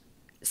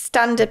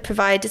standard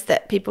providers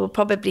that people are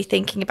probably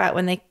thinking about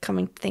when they come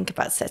and think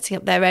about setting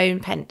up their own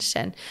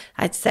pension,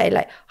 I'd say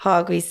like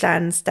Hargreaves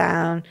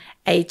Lansdown,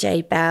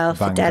 AJ Bell,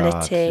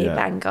 Vanguard, Fidelity,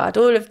 Vanguard,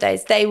 all of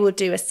those, they will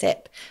do a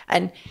SIP,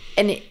 and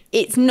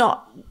it's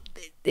not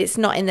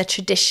in the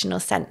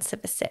traditional sense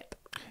of a SIP.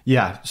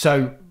 Yeah,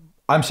 so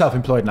I'm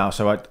self-employed now,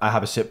 so I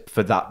have a SIP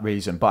for that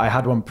reason, but I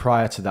had one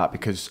prior to that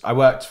because I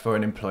worked for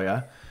an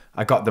employer.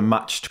 I got the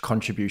matched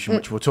contribution,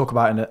 which we'll talk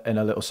about in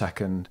a little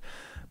second.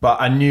 But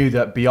I knew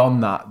that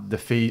beyond that, the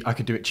fee, I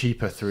could do it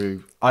cheaper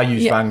through, I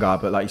use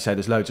Vanguard, but like you said,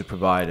 there's loads of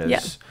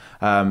providers.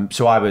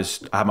 So I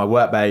had my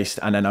work-based,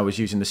 and then I was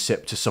using the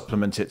SIP to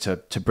supplement it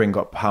to bring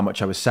up how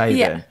much I was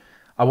saving.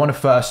 I want to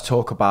first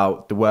talk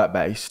about the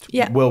work-based.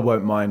 Will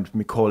won't mind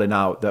me calling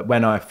out that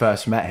when I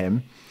first met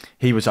him,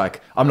 he was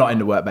like, I'm not in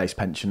the work-based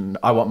pension,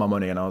 I want my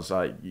money. And I was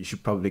like, you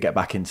should probably get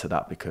back into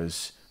that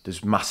because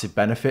there's massive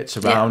benefits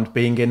around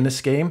being in the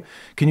scheme.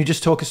 Can you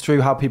just talk us through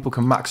how people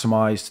can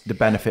maximise the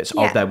benefits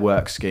of their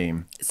work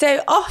scheme?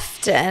 So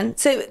often,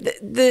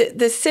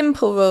 the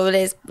simple rule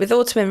is, with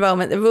auto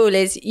enrolment, the rule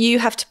is you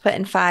have to put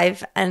in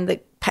 5 and the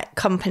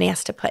company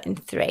has to put in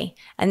 3.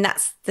 And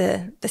that's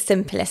the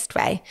simplest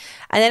way.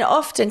 And then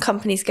often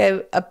companies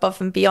go above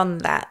and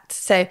beyond that.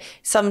 So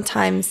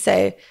sometimes,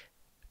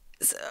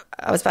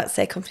 I was about to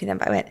say company then,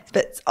 but I went.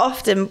 But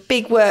often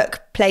big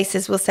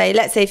workplaces will say,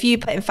 let's say if you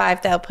put in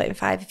 5, they'll put in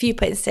 5. If you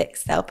put in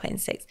 6, they'll put in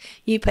 6.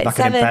 You put in like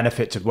 7. Like a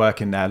benefit to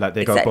working there, like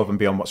they go above and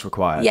beyond what's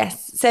required.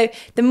 Yes. So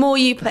the more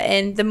you put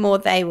in, the more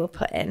they will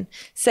put in.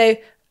 So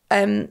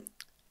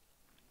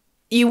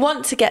you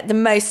want to get the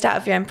most out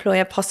of your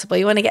employer possible.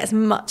 You want to get as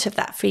much of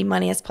that free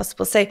money as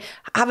possible. So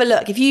have a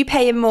look. If you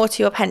pay in more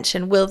to your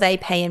pension, will they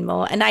pay in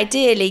more? And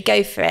ideally,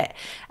 go for it.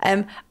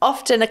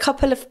 Often a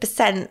couple of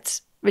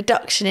 %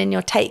 reduction in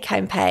your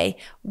take-home pay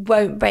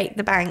won't break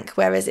the bank,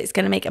 whereas it's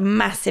going to make a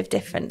massive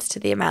difference to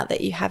the amount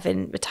that you have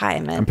in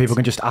retirement. And people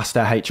can just ask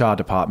their HR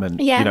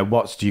department,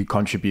 what do you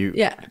contribute?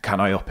 Can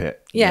I up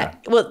it?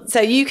 Well,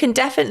 so you can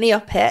definitely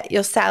up it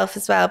yourself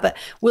as well, but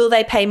will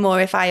they pay more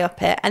if I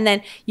up it? And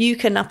then you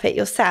can up it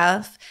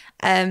yourself.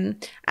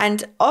 And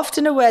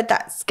often a word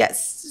that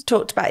gets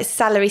talked about is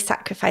salary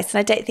sacrifice, and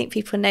I don't think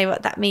people know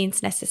what that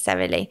means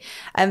necessarily.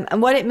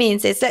 And what it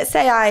means is, let's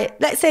say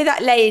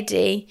that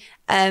lady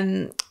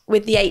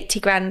with the 80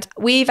 grand,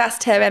 we've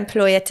asked her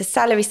employer to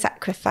salary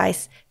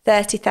sacrifice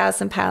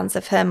 £30,000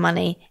 of her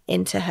money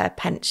into her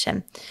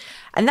pension,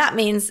 and that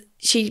means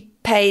she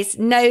pays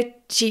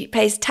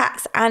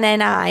tax and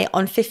NI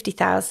on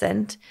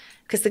 50,000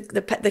 because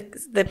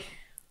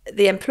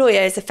the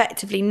employer is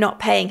effectively not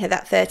paying her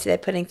that 30. They're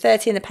putting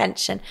 30 in the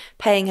pension,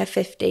 paying her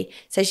 50.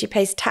 So she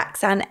pays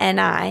tax and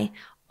NI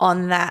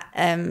on that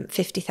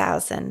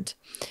 50,000.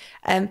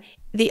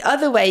 The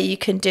other way you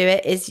can do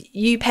it is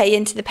you pay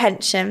into the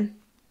pension.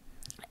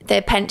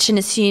 The pension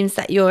assumes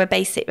that you're a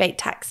basic rate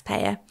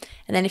taxpayer.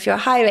 And then if you're a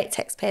high rate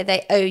taxpayer,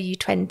 they owe you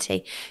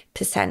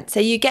 20%. So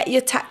you get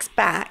your tax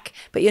back,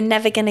 but you're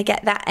never going to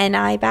get that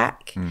NI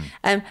back.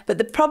 But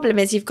the problem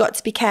is you've got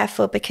to be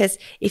careful, because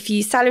if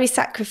you salary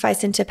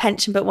sacrifice into a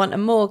pension but want a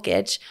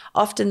mortgage,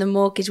 often the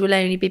mortgage will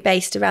only be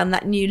based around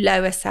that new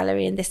lower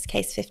salary, in this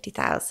case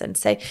 50,000.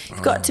 So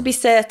you've got to be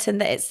certain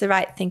that it's the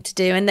right thing to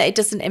do and that it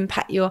doesn't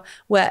impact your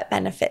work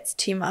benefits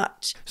too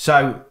much.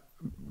 So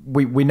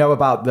we know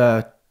about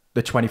the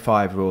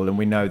 25 rule, and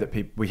we know that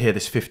we hear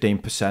this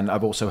 15%.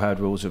 I've also heard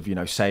rules of,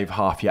 save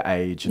half your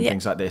age and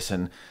things like this.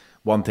 And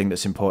one thing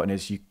that's important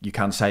is you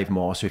can save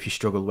more. So if you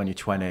struggle when you're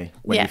 20,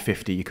 when you're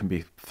 50, you can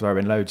be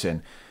throwing loads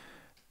in.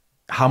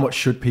 How much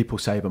should people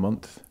save a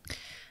month?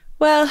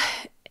 Well,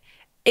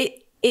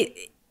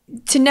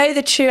 to know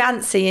the true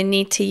answer, you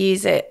need to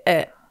use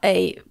a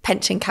a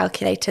pension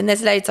calculator, and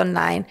there's loads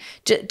online.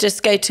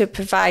 Just go to a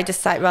provider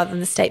site rather than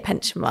the state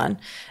pension one,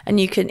 and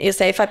you'll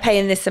say, if I pay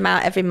in this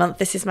amount every month,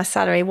 this is my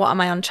salary, what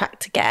am I on track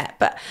to get?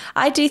 But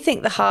I do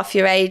think the half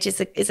your age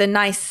is a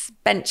nice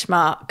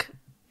benchmark.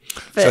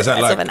 So is that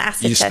like an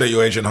asset you split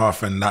your age in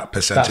half and that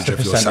percentage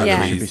of your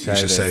salary you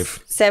should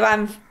save? So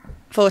I'm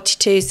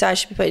 42, so I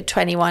should be putting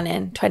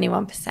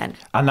 21%.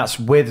 And that's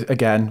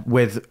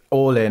with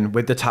all in,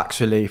 with the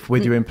tax relief,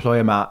 with your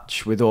employer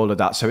match, with all of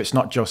that. So it's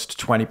not just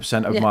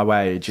 20% of my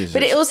wage.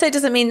 But it also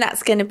doesn't mean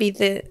that's going to be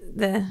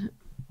the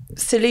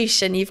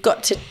solution. You've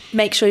got to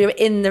make sure you're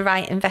in the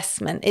right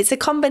investment. It's a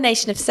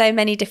combination of so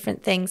many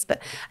different things, but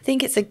I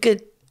think it's a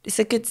good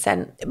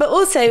sense. But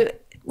also,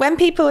 when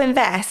people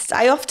invest,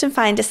 I often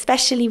find,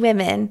 especially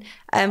women,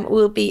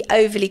 will be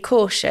overly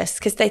cautious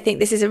because they think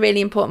this is a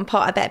really important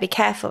part, I better be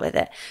careful with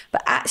it.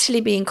 But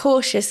actually being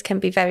cautious can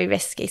be very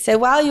risky. So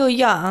while you're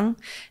young,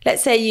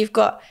 let's say you've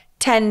got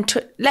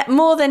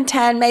more than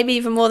 10, maybe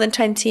even more than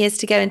 20 years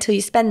to go until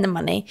you spend the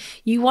money,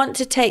 you want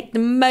to take the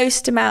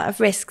most amount of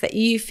risk that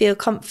you feel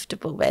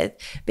comfortable with,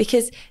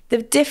 because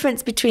the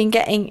difference between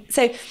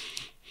So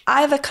I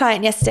have a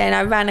client yesterday and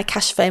I ran a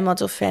cash flow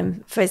model for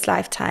him for his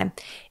lifetime.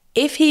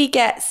 If he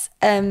gets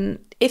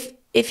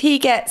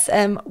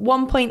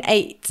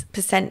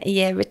 1.8% a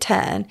year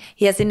return,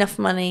 he has enough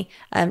money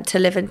to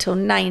live until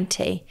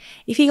 90.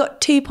 If he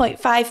got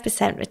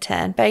 2.5%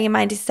 return, bearing in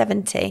mind he's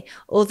 70,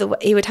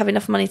 he would have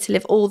enough money to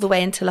live all the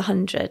way until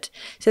 100.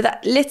 So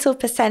that little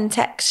percent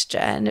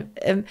extra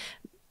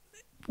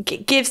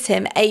gives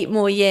him 8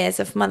 more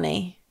years of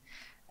money.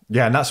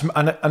 Yeah,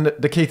 and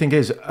the key thing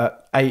is,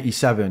 at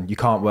 87, you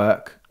can't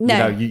work.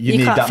 No, you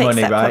need that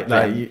money, right?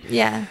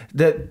 Yeah.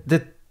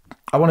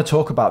 I want to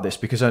talk about this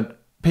because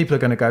people are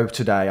going to go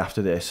today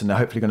after this, and they're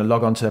hopefully going to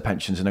log on to their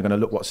pensions and they're going to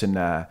look what's in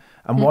there.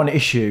 And one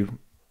issue,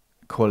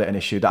 call it an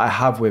issue, that I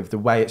have with the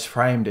way it's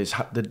framed is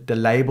the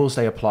labels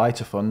they apply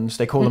to funds.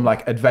 They call them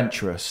like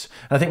adventurous.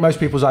 And I think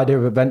most people's idea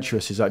of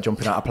adventurous is like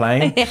jumping out of a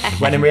plane,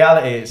 when in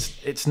reality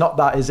it's not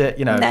that, is it?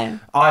 No.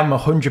 I'm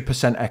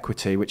 100%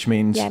 equity, which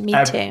means me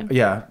too.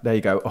 Yeah, there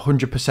you go,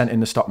 100% in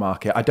the stock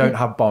market. I don't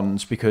have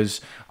bonds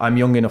because I'm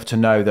young enough to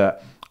know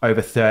that over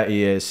 30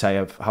 years, say,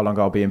 of how long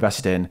I'll be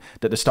investing,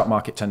 that the stock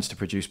market tends to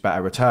produce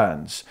better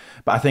returns.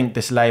 But I think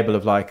this label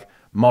of like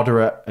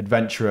moderate,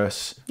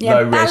 adventurous,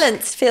 low risk.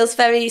 Balanced feels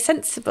very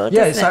sensible, doesn't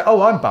it? Yeah, it's like,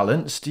 I'm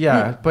balanced,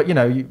 but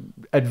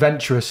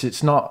adventurous,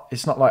 it's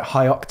not like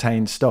high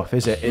octane stuff,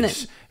 is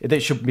it? It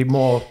should be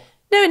more.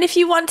 No, and if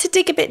you want to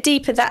dig a bit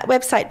deeper, that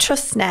website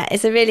TrustNet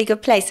is a really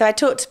good place. So I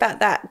talked about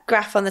that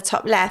graph on the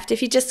top left.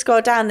 If you just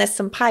scroll down, there's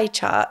some pie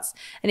charts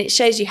and it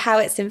shows you how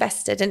it's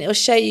invested, and it'll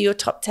show you your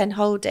top 10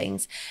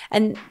 holdings.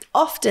 And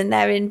often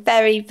they're in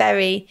very,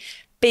 very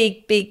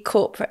big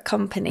corporate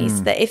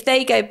companies that if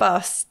they go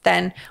bust,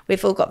 then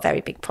we've all got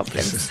very big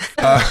problems.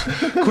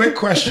 Quick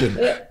question.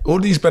 All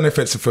these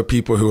benefits are for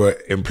people who are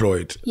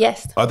employed.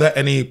 Yes. Are there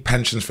any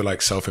pensions for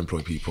like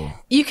self-employed people?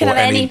 You can have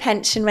any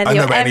pension, whether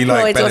you're employed any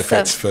like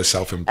benefits or for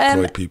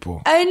self-employed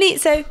people? Only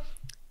so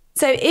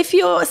if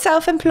you're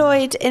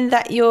self-employed in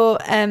that you're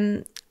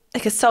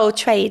like a sole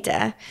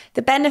trader,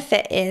 the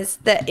benefit is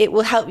that it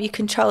will help you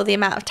control the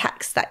amount of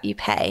tax that you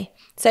pay.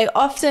 So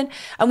often,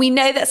 and we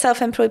know that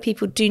self-employed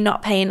people do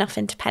not pay enough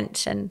into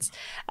pensions.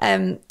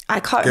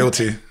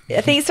 Guilty.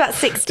 I think it's about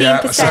 16%.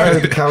 Yeah,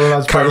 sorry,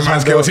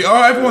 Caraman's guilty.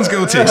 Oh, everyone's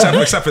guilty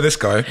except for this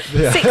guy.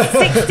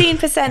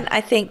 16%,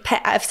 I think,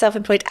 of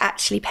self-employed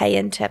actually pay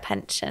into a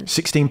pension.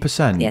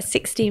 16%? Yeah,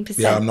 16%.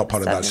 Yeah, I'm not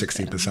part of that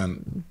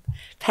 16%.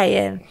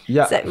 Pay in.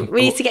 Yeah. So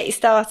we need to get you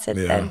started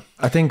then.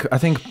 I think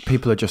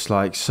people are just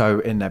like so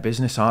in their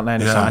business, aren't they?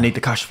 And it's like, I need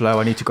the cash flow,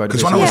 I need to go to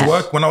business.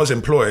 Because when I was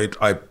employed,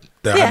 I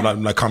had like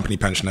my company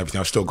pension and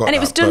everything. I've still got and that. it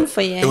was done for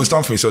you. It was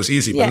done for me, so it's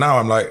easy. But now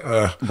I'm like,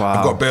 I've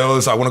got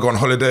bills. I want to go on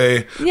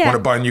holiday. I want to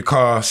buy a new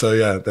car.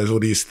 So there's all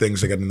these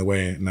things that get in the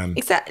way. And then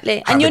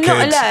exactly, and you're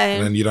not alone.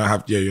 And then you don't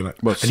have you're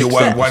like, and you're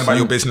worried about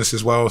your business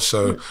as well.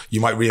 So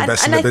you might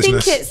reinvest in the business. And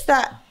I think it's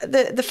that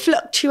the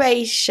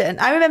fluctuation.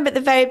 I remember at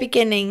the very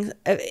beginning,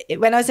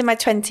 when I was in my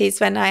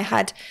 20s, when I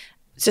had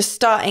just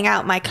starting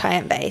out my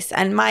client base,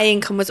 and my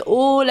income was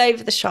all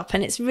over the shop,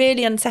 and it's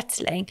really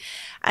unsettling.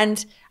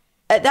 And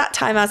at that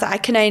time, I was like, I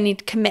can only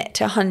commit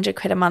to 100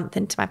 quid a month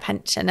into my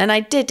pension. And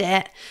I did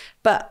it,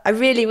 but I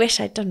really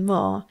wish I'd done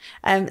more.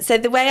 So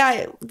the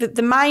way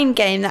the mind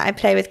game that I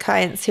play with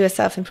clients who are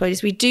self-employed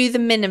is we do the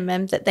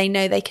minimum that they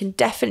know they can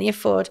definitely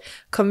afford,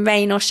 come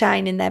rain or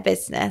shine in their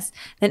business.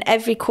 Then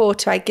every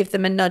quarter I give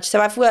them a nudge.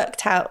 So I've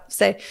worked out,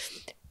 so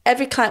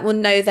every client will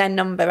know their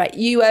number, right?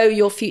 You owe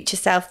your future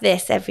self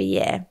this every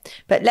year,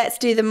 but let's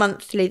do the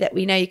monthly that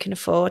we know you can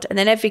afford. And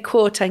then every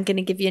quarter, I'm going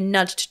to give you a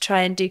nudge to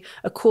try and do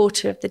a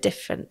quarter of the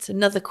difference,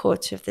 another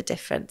quarter of the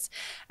difference.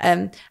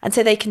 And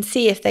so they can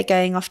see if they're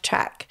going off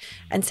track.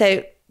 And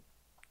so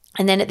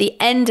And then at the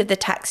end of the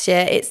tax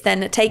year, it's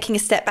then taking a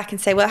step back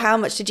and say, well, how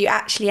much did you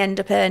actually end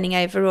up earning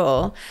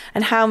overall?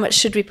 And how much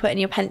should we put in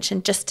your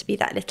pension just to be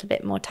that little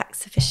bit more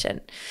tax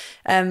efficient?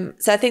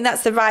 So I think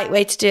that's the right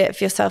way to do it if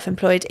you're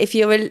self-employed. If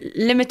you're a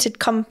limited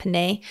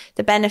company,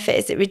 the benefit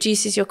is it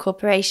reduces your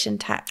corporation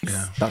tax.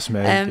 Yeah, that's me,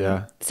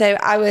 yeah. So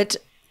I would,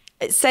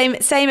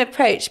 same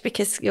approach,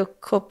 because your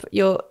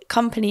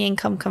company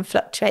income can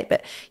fluctuate,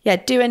 but yeah,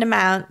 do an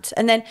amount.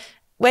 And then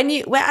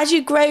as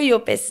you grow your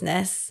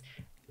business,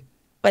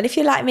 well, if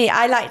you're like me,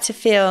 I like to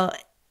feel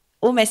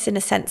almost in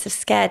a sense of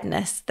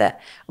scaredness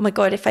that, oh my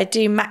God, if I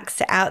do max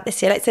it out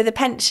this year, like, so the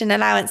pension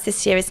allowance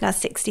this year is now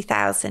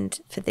 60,000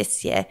 for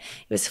this year.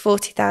 It was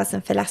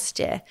 40,000 for last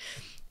year.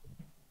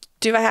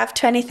 Do I have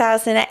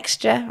 20,000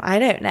 extra? I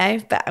don't know,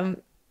 but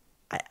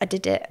I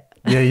did it.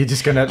 Yeah, you're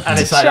just going to, and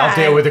it's like, I'll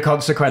deal with the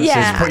consequences,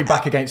 put you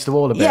back against the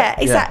wall a bit. Yeah,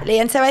 exactly.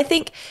 And so I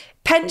think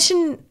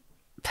pension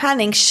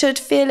planning should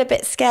feel a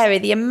bit scary.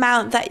 The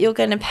amount that you're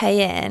going to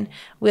pay in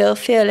will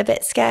feel a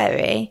bit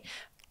scary,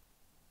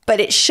 but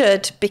it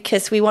should,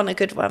 because we want a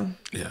good one.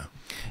 Yeah.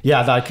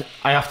 Yeah, like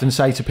I often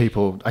say to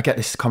people, I get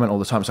this comment all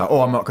the time. It's like,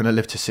 oh, I'm not going to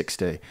live to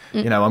 60.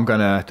 You know,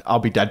 I'll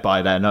be dead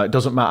by then. No, it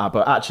doesn't matter.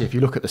 But actually, if you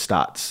look at the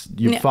stats,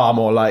 you're far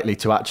more likely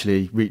to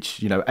actually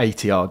reach,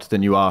 80 odd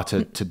than you are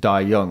to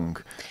die young.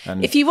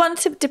 And if you want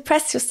to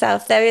depress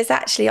yourself, there is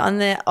actually on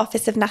the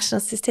Office of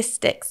National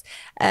Statistics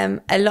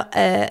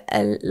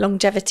a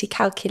longevity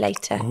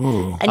calculator.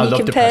 Ooh, and you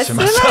can Can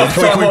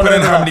personalize. we put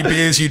in how many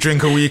beers you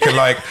drink a week and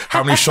like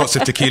how many shots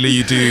of tequila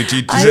you do?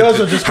 I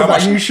also just come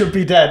back, you should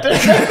be dead.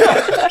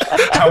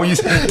 How were you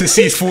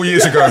deceased 4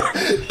 years ago?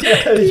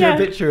 Your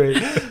obituary.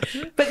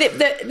 But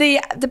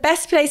the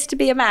best place to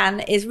be a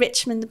man is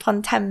Richmond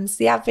upon Thames.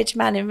 The average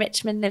man in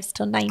Richmond lives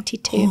till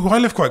 92. Oh, I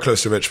live quite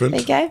close to Richmond.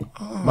 There you go.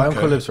 Oh, My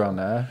uncle lives around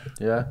there.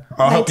 Yeah.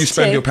 I'll help you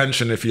spend your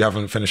pension if you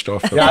haven't finished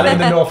off. Yeah, I live in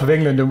the north of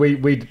England, and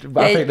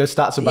I think the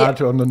stats are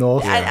bad on the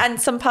north. And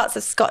some parts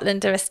of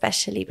Scotland are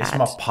especially bad. It's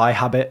my pie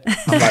habit.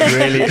 I'm like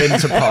really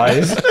into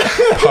pies.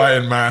 Pie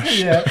and mash.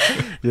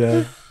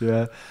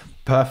 Yeah.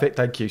 Perfect,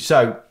 thank you.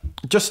 So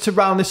just to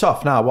round this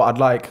off now,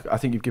 I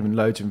think you've given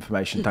loads of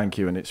information, thank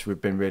you, and it's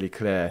been really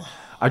clear.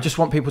 I just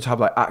want people to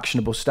have like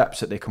actionable steps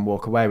that they can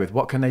walk away with.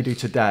 What can they do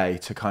today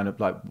to kind of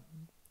like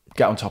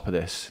get on top of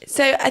this?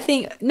 So I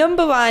think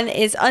number one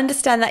is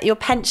understand that your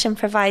pension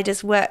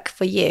providers work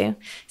for you.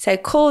 So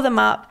call them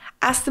up,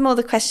 ask them all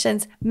the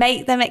questions,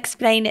 make them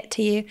explain it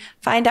to you,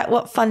 find out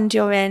what fund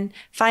you're in,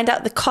 find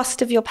out the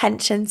cost of your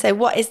pension. So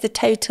what is the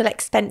total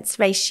expense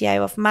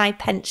ratio of my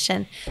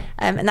pension?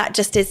 And that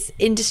just is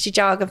industry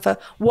jargon for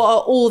what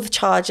are all the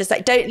charges?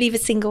 Like, don't leave a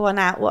single one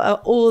out. What are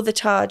all the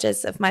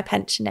charges of my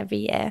pension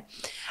every year?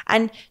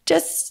 And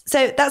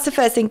so that's the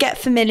first thing, get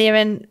familiar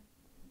and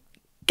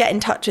get in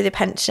touch with your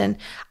pension.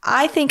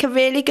 I think a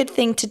really good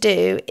thing to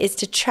do is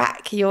to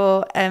track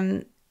your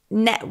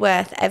net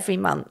worth every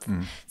month.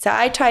 So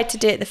I tried to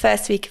do it the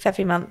first week of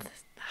every month.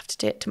 I have to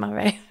do it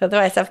tomorrow,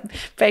 otherwise I've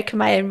broken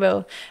my own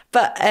rule.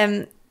 But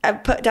I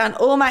put down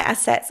all my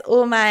assets,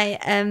 all my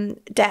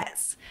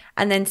debts,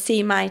 and then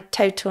see my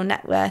total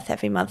net worth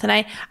every month. And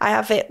I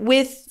have it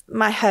with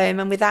my home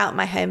and without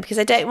my home, because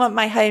I don't want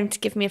my home to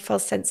give me a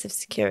false sense of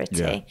security.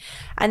 Yeah.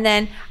 And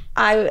then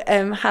I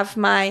have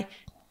my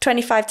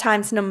 25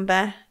 times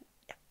number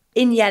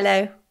in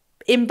yellow,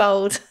 in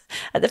bold,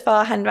 at the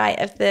far hand right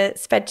of the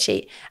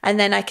spreadsheet, and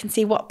then I can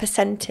see what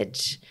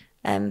percentage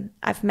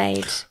I've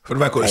made. For the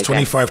record, it's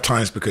 25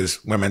 times because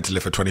we're meant to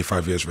live for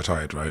 25 years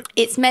retired, right?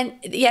 It's meant,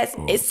 yes,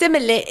 it's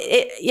similar,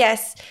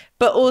 yes,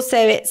 but also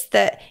it's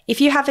that if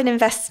you have an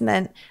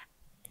investment,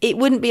 it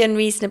wouldn't be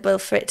unreasonable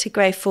for it to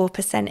grow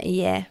 4% a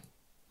year.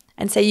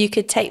 And so you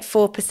could take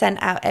 4%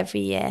 out every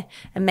year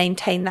and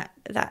maintain that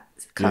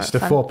current It's the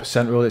fund.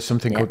 4% rule. It's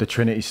something called the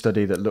Trinity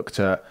study that looked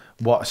at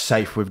what a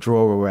safe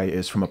withdrawal rate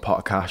is from a pot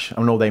of cash.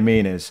 And all they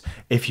mean is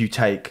if you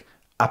take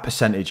a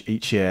percentage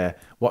each year,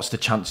 what's the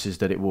chances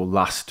that it will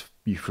last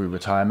you through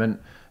retirement?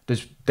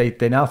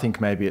 They now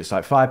think maybe it's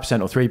like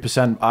 5% or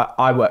 3%.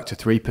 I work to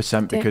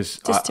 3% because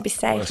just to be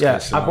safe. Yeah,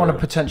 I want to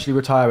potentially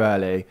retire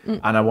early,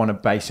 and I want to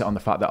base it on the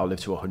fact that I'll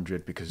live to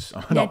 100 because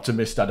I'm an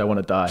optimist. I don't want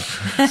to die.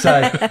 So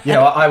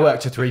I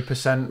work to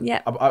 3%.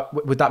 Yeah.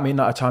 Would that mean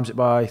that I times it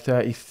by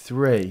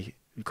 33?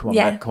 Come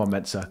on,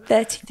 Mensa.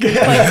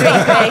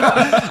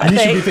 33.33. And you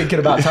should be thinking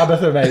about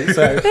Tabitha, mate.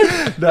 So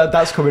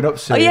that's coming up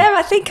soon. Oh yeah,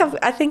 I think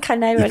I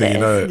know what it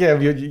is. Yeah,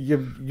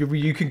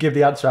 you can give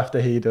the answer after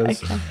he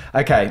does.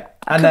 Okay.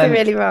 And I could be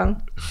really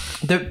wrong.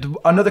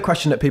 Another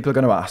question that people are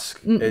going to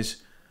ask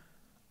is,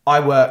 I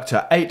worked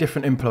at 8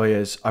 different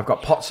employers. I've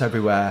got pots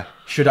everywhere.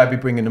 Should I be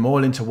bringing them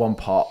all into one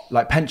pot?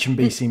 Like Pension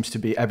B seems to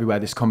be everywhere,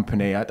 this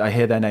company. I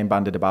hear their name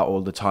bandied about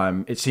all the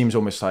time. It seems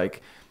almost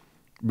like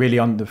really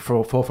on the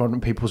forefront of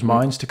people's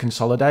minds to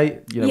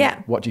consolidate.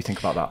 What do you think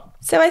about that?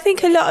 So I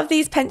think a lot of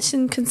these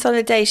pension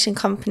consolidation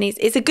companies,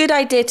 it's a good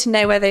idea to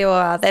know where they all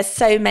are. There's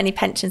so many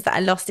pensions that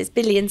are lost. It's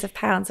billions of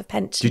pounds of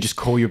pensions. Do you just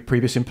call your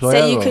previous employer?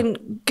 So you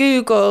can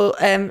Google,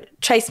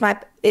 trace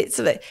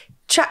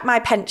track my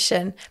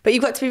pension, but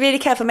you've got to be really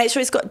careful. Make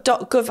sure it's got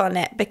 .gov on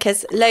it,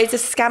 because loads of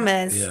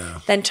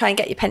scammers then try and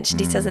get your pension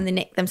details and they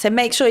nick them. So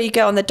make sure you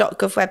go on the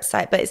 .gov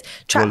website, but it's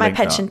track my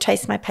pension,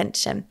 trace my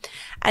pension.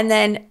 And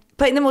then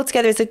putting them all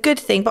together is a good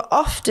thing, but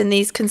often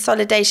these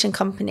consolidation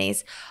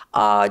companies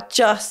are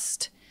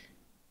just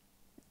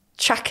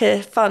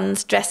tracker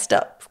funds dressed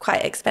up,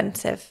 quite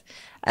expensive.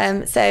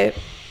 So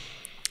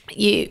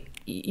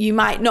you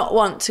might not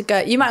want to go,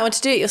 you might want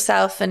to do it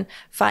yourself and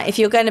find, if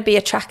you're going to be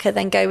a tracker,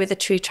 then go with a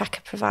true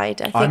tracker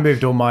provider. I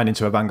moved all mine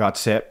into a Vanguard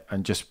SIP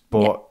and just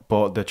bought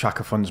the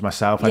tracker funds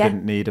myself. I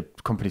didn't need a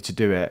company to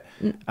do it.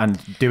 And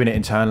doing it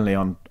internally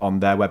on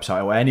their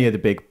website or any of the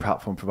big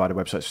platform provider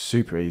websites is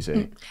super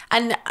easy.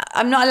 And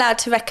I'm not allowed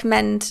to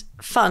recommend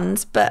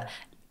funds, but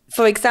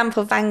for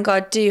example,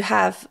 Vanguard do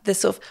have the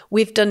sort of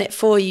we've done it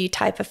for you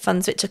type of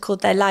funds, which are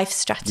called their life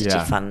strategy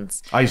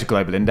funds. I use a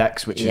global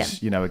index, which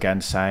is, again,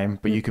 same,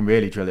 but you can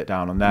really drill it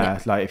down on there.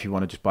 Like if you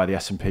want to just buy the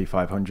S&P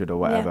 500 or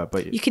whatever,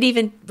 but you can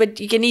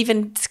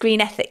even screen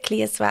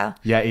ethically as well.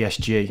 Yeah,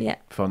 ESG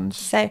funds.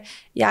 So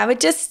I would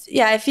just,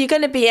 if you're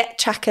going to be a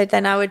tracker,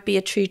 then I would be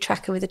a true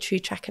tracker with a true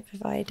tracker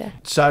provider.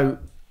 So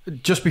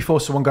just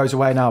before someone goes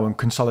away now and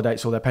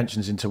consolidates all their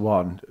pensions into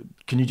one,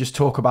 can you just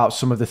talk about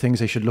some of the things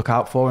they should look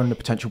out for and the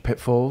potential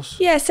pitfalls?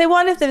 Yeah, so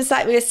one of them is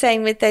like we were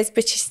saying with those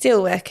British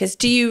steelworkers.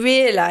 Do you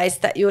realise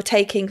that you're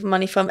taking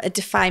money from a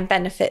defined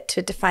benefit to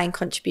a defined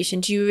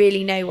contribution? Do you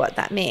really know what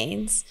that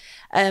means?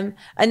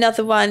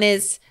 Another one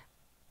is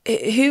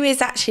who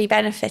is actually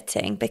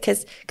benefiting,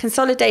 because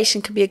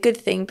consolidation can be a good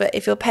thing, but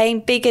if you're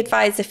paying big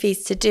advisor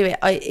fees to do it,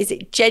 is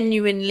it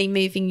genuinely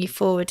moving you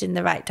forward in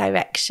the right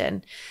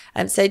direction?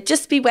 So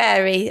just be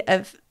wary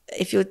of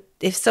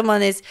if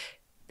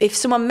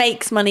someone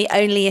makes money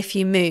only if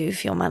you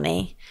move your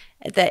money,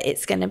 that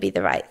it's going to be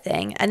the right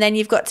thing. And then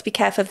you've got to be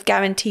careful of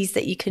guarantees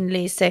that you can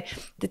lose. So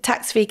the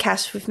tax-free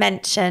cash we've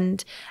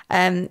mentioned.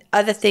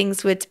 Other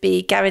things would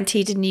be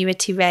guaranteed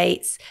annuity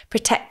rates,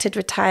 protected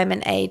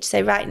retirement age.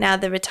 So right now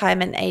the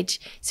retirement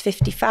age is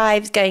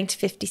 55, going to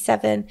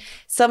 57.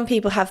 Some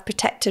people have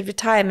protected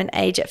retirement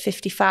age at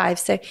 55.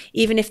 So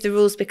even if the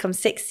rules become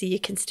 60, you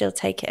can still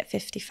take it at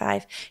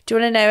 55. Do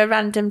you want to know a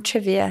random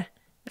trivia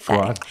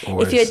fact?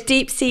 If you're a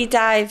deep sea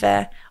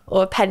diver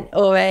or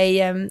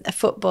a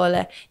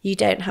footballer, you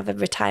don't have a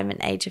retirement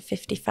age of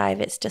 55.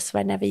 It's just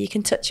whenever you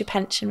can touch your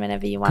pension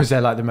whenever you want. Because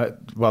they're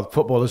like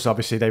footballers,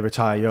 obviously they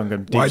retire young,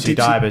 and deep sea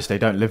divers, they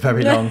don't live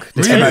very long.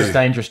 It's the most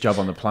dangerous job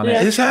on the planet.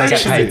 Yeah. They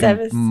get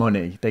paid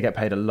money. They get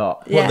paid a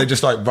lot. What, they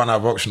just like run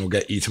out of oxygen or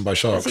get eaten by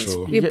sharks?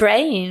 Or your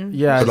brain.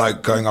 Yeah. But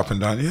like going up and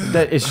down.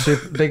 Yeah.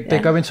 They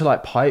go into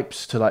like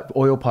pipes, to like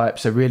oil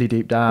pipes. They're really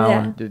deep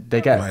down.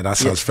 They get. That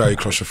sounds very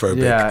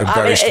claustrophobic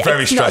and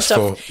very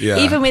stressful. Yeah.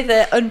 Even with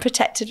an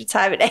unprotected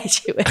retirement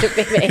age, it wouldn't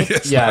be me.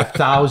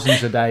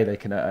 Thousands a day they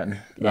can earn.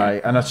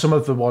 Like, and some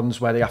of the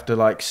ones where they have to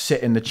like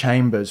sit in the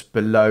chambers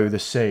below the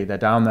sea, they're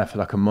down there for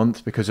like a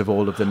month because of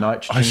all of the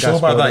nitrogen. I saw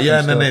about that,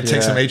 and then it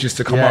takes them ages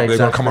to come up. They've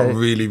got to come up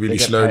really, really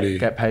slowly.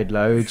 Get paid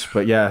loads,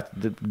 but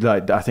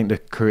I think the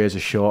careers are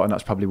short, and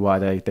that's probably why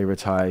they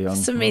retire young.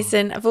 For some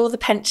reason, of all the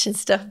pension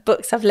stuff,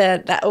 books I've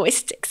learned, that always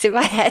sticks in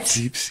my head.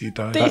 Deep sea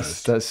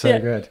divers. That's so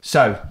good.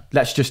 So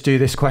let's just do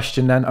this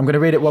question then. I'm going to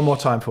read it one more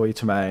time for you,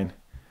 Tamaine.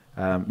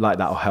 Like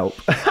that'll help.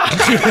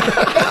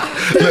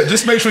 Look,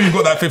 just make sure you've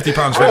got that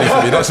 £50 ready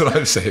for me. That's what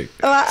I'm saying.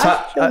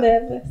 I feel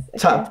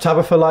nervous.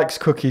 Tabitha likes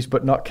cookies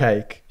but not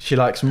cake. She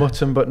likes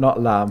mutton but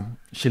not lamb.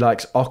 She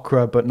likes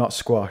okra but not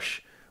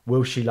squash.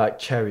 Will she like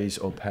cherries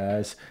or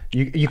pears?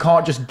 You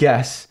can't just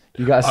guess.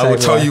 You gotta say. I will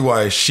tell you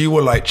why. She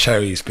will like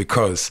cherries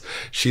because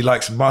she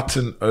likes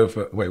mutton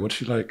over. Wait, what does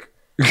she like?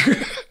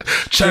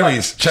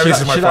 Cherries. Cherries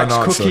is my final answer. She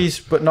likes cookies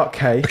but not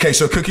cake. Okay,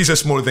 so cookies are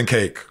smaller than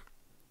cake.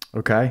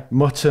 Okay,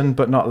 mutton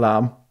but not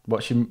lamb.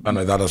 What she? Oh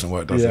no, that doesn't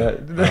work, does it?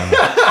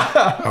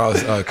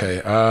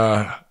 Okay,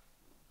 that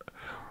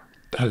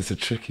is a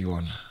tricky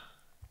one.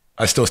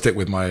 I still stick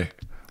with my.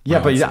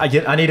 But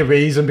I need a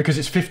reason because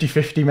it's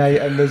 50-50, mate,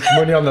 and there's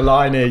money on the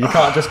line here. You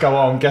can't just go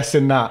on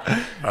guessing that.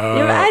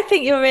 I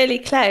think you're really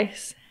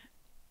close.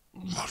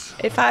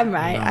 If I'm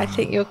right, I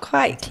think you're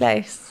quite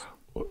close.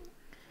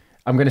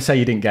 I'm going to say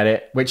you didn't get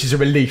it, which is a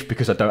relief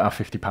because I don't have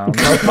 £50. I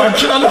was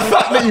banking on the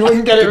fact that you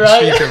wouldn't get it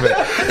right.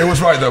 It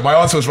was right though. My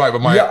answer was right,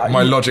 but my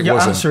logic wasn't.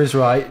 Your answer is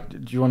right.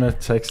 Do you want to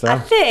take that? I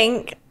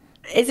think,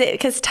 is it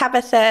because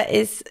Tabitha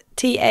is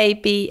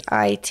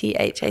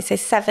Tabitha, so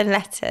 7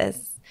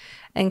 letters,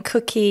 and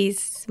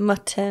cookies,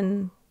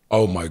 mutton.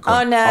 Oh my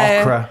God. Oh no.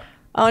 Okra.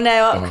 Oh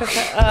no, okra.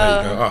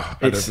 I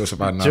don't feel so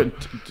bad now.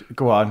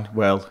 Go on,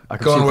 Will. I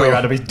can see Will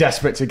Adam is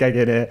desperate to get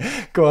in here.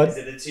 Go on. Is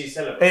it the 2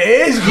 syllables? It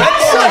is.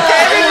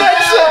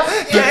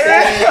 Get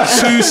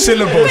it. 2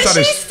 syllables. That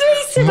is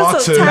 3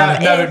 syllables.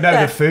 mutton.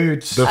 No, the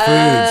foods. The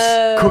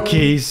foods.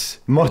 Cookies,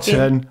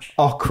 mutton,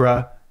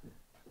 okra,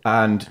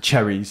 and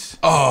cherries.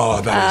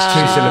 Oh, that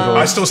is 2 syllables.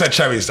 I still said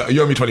cherries.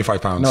 You owe me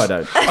 £25. No, I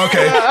don't.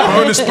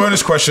 Okay.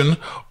 bonus question.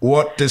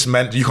 What does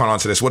meant? You can't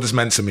answer this. What does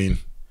meant to mean?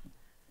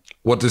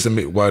 What does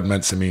the word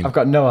meant to mean? I've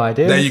got no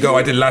idea. There you go.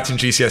 I did Latin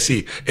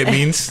GCSE. It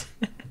means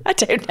I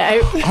don't know.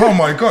 Oh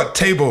my God,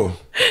 table.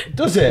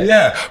 Does it?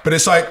 Yeah, but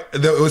it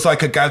was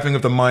like a gathering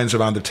of the minds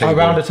around the table.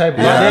 Around a table,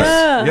 Yeah. like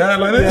this? Yeah,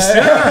 like this.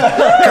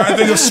 Yeah.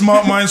 Gathering of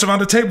smart minds around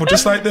the table,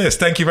 just like this.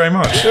 Thank you very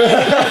much.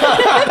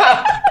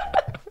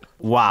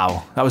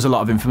 Wow, that was a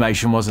lot of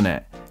information, wasn't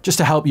it? Just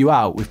to help you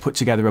out, we've put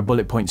together a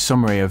bullet point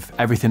summary of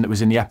everything that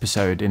was in the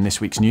episode in this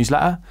week's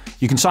newsletter.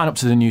 You can sign up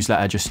to the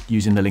newsletter just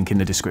using the link in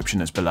the description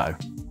that's below.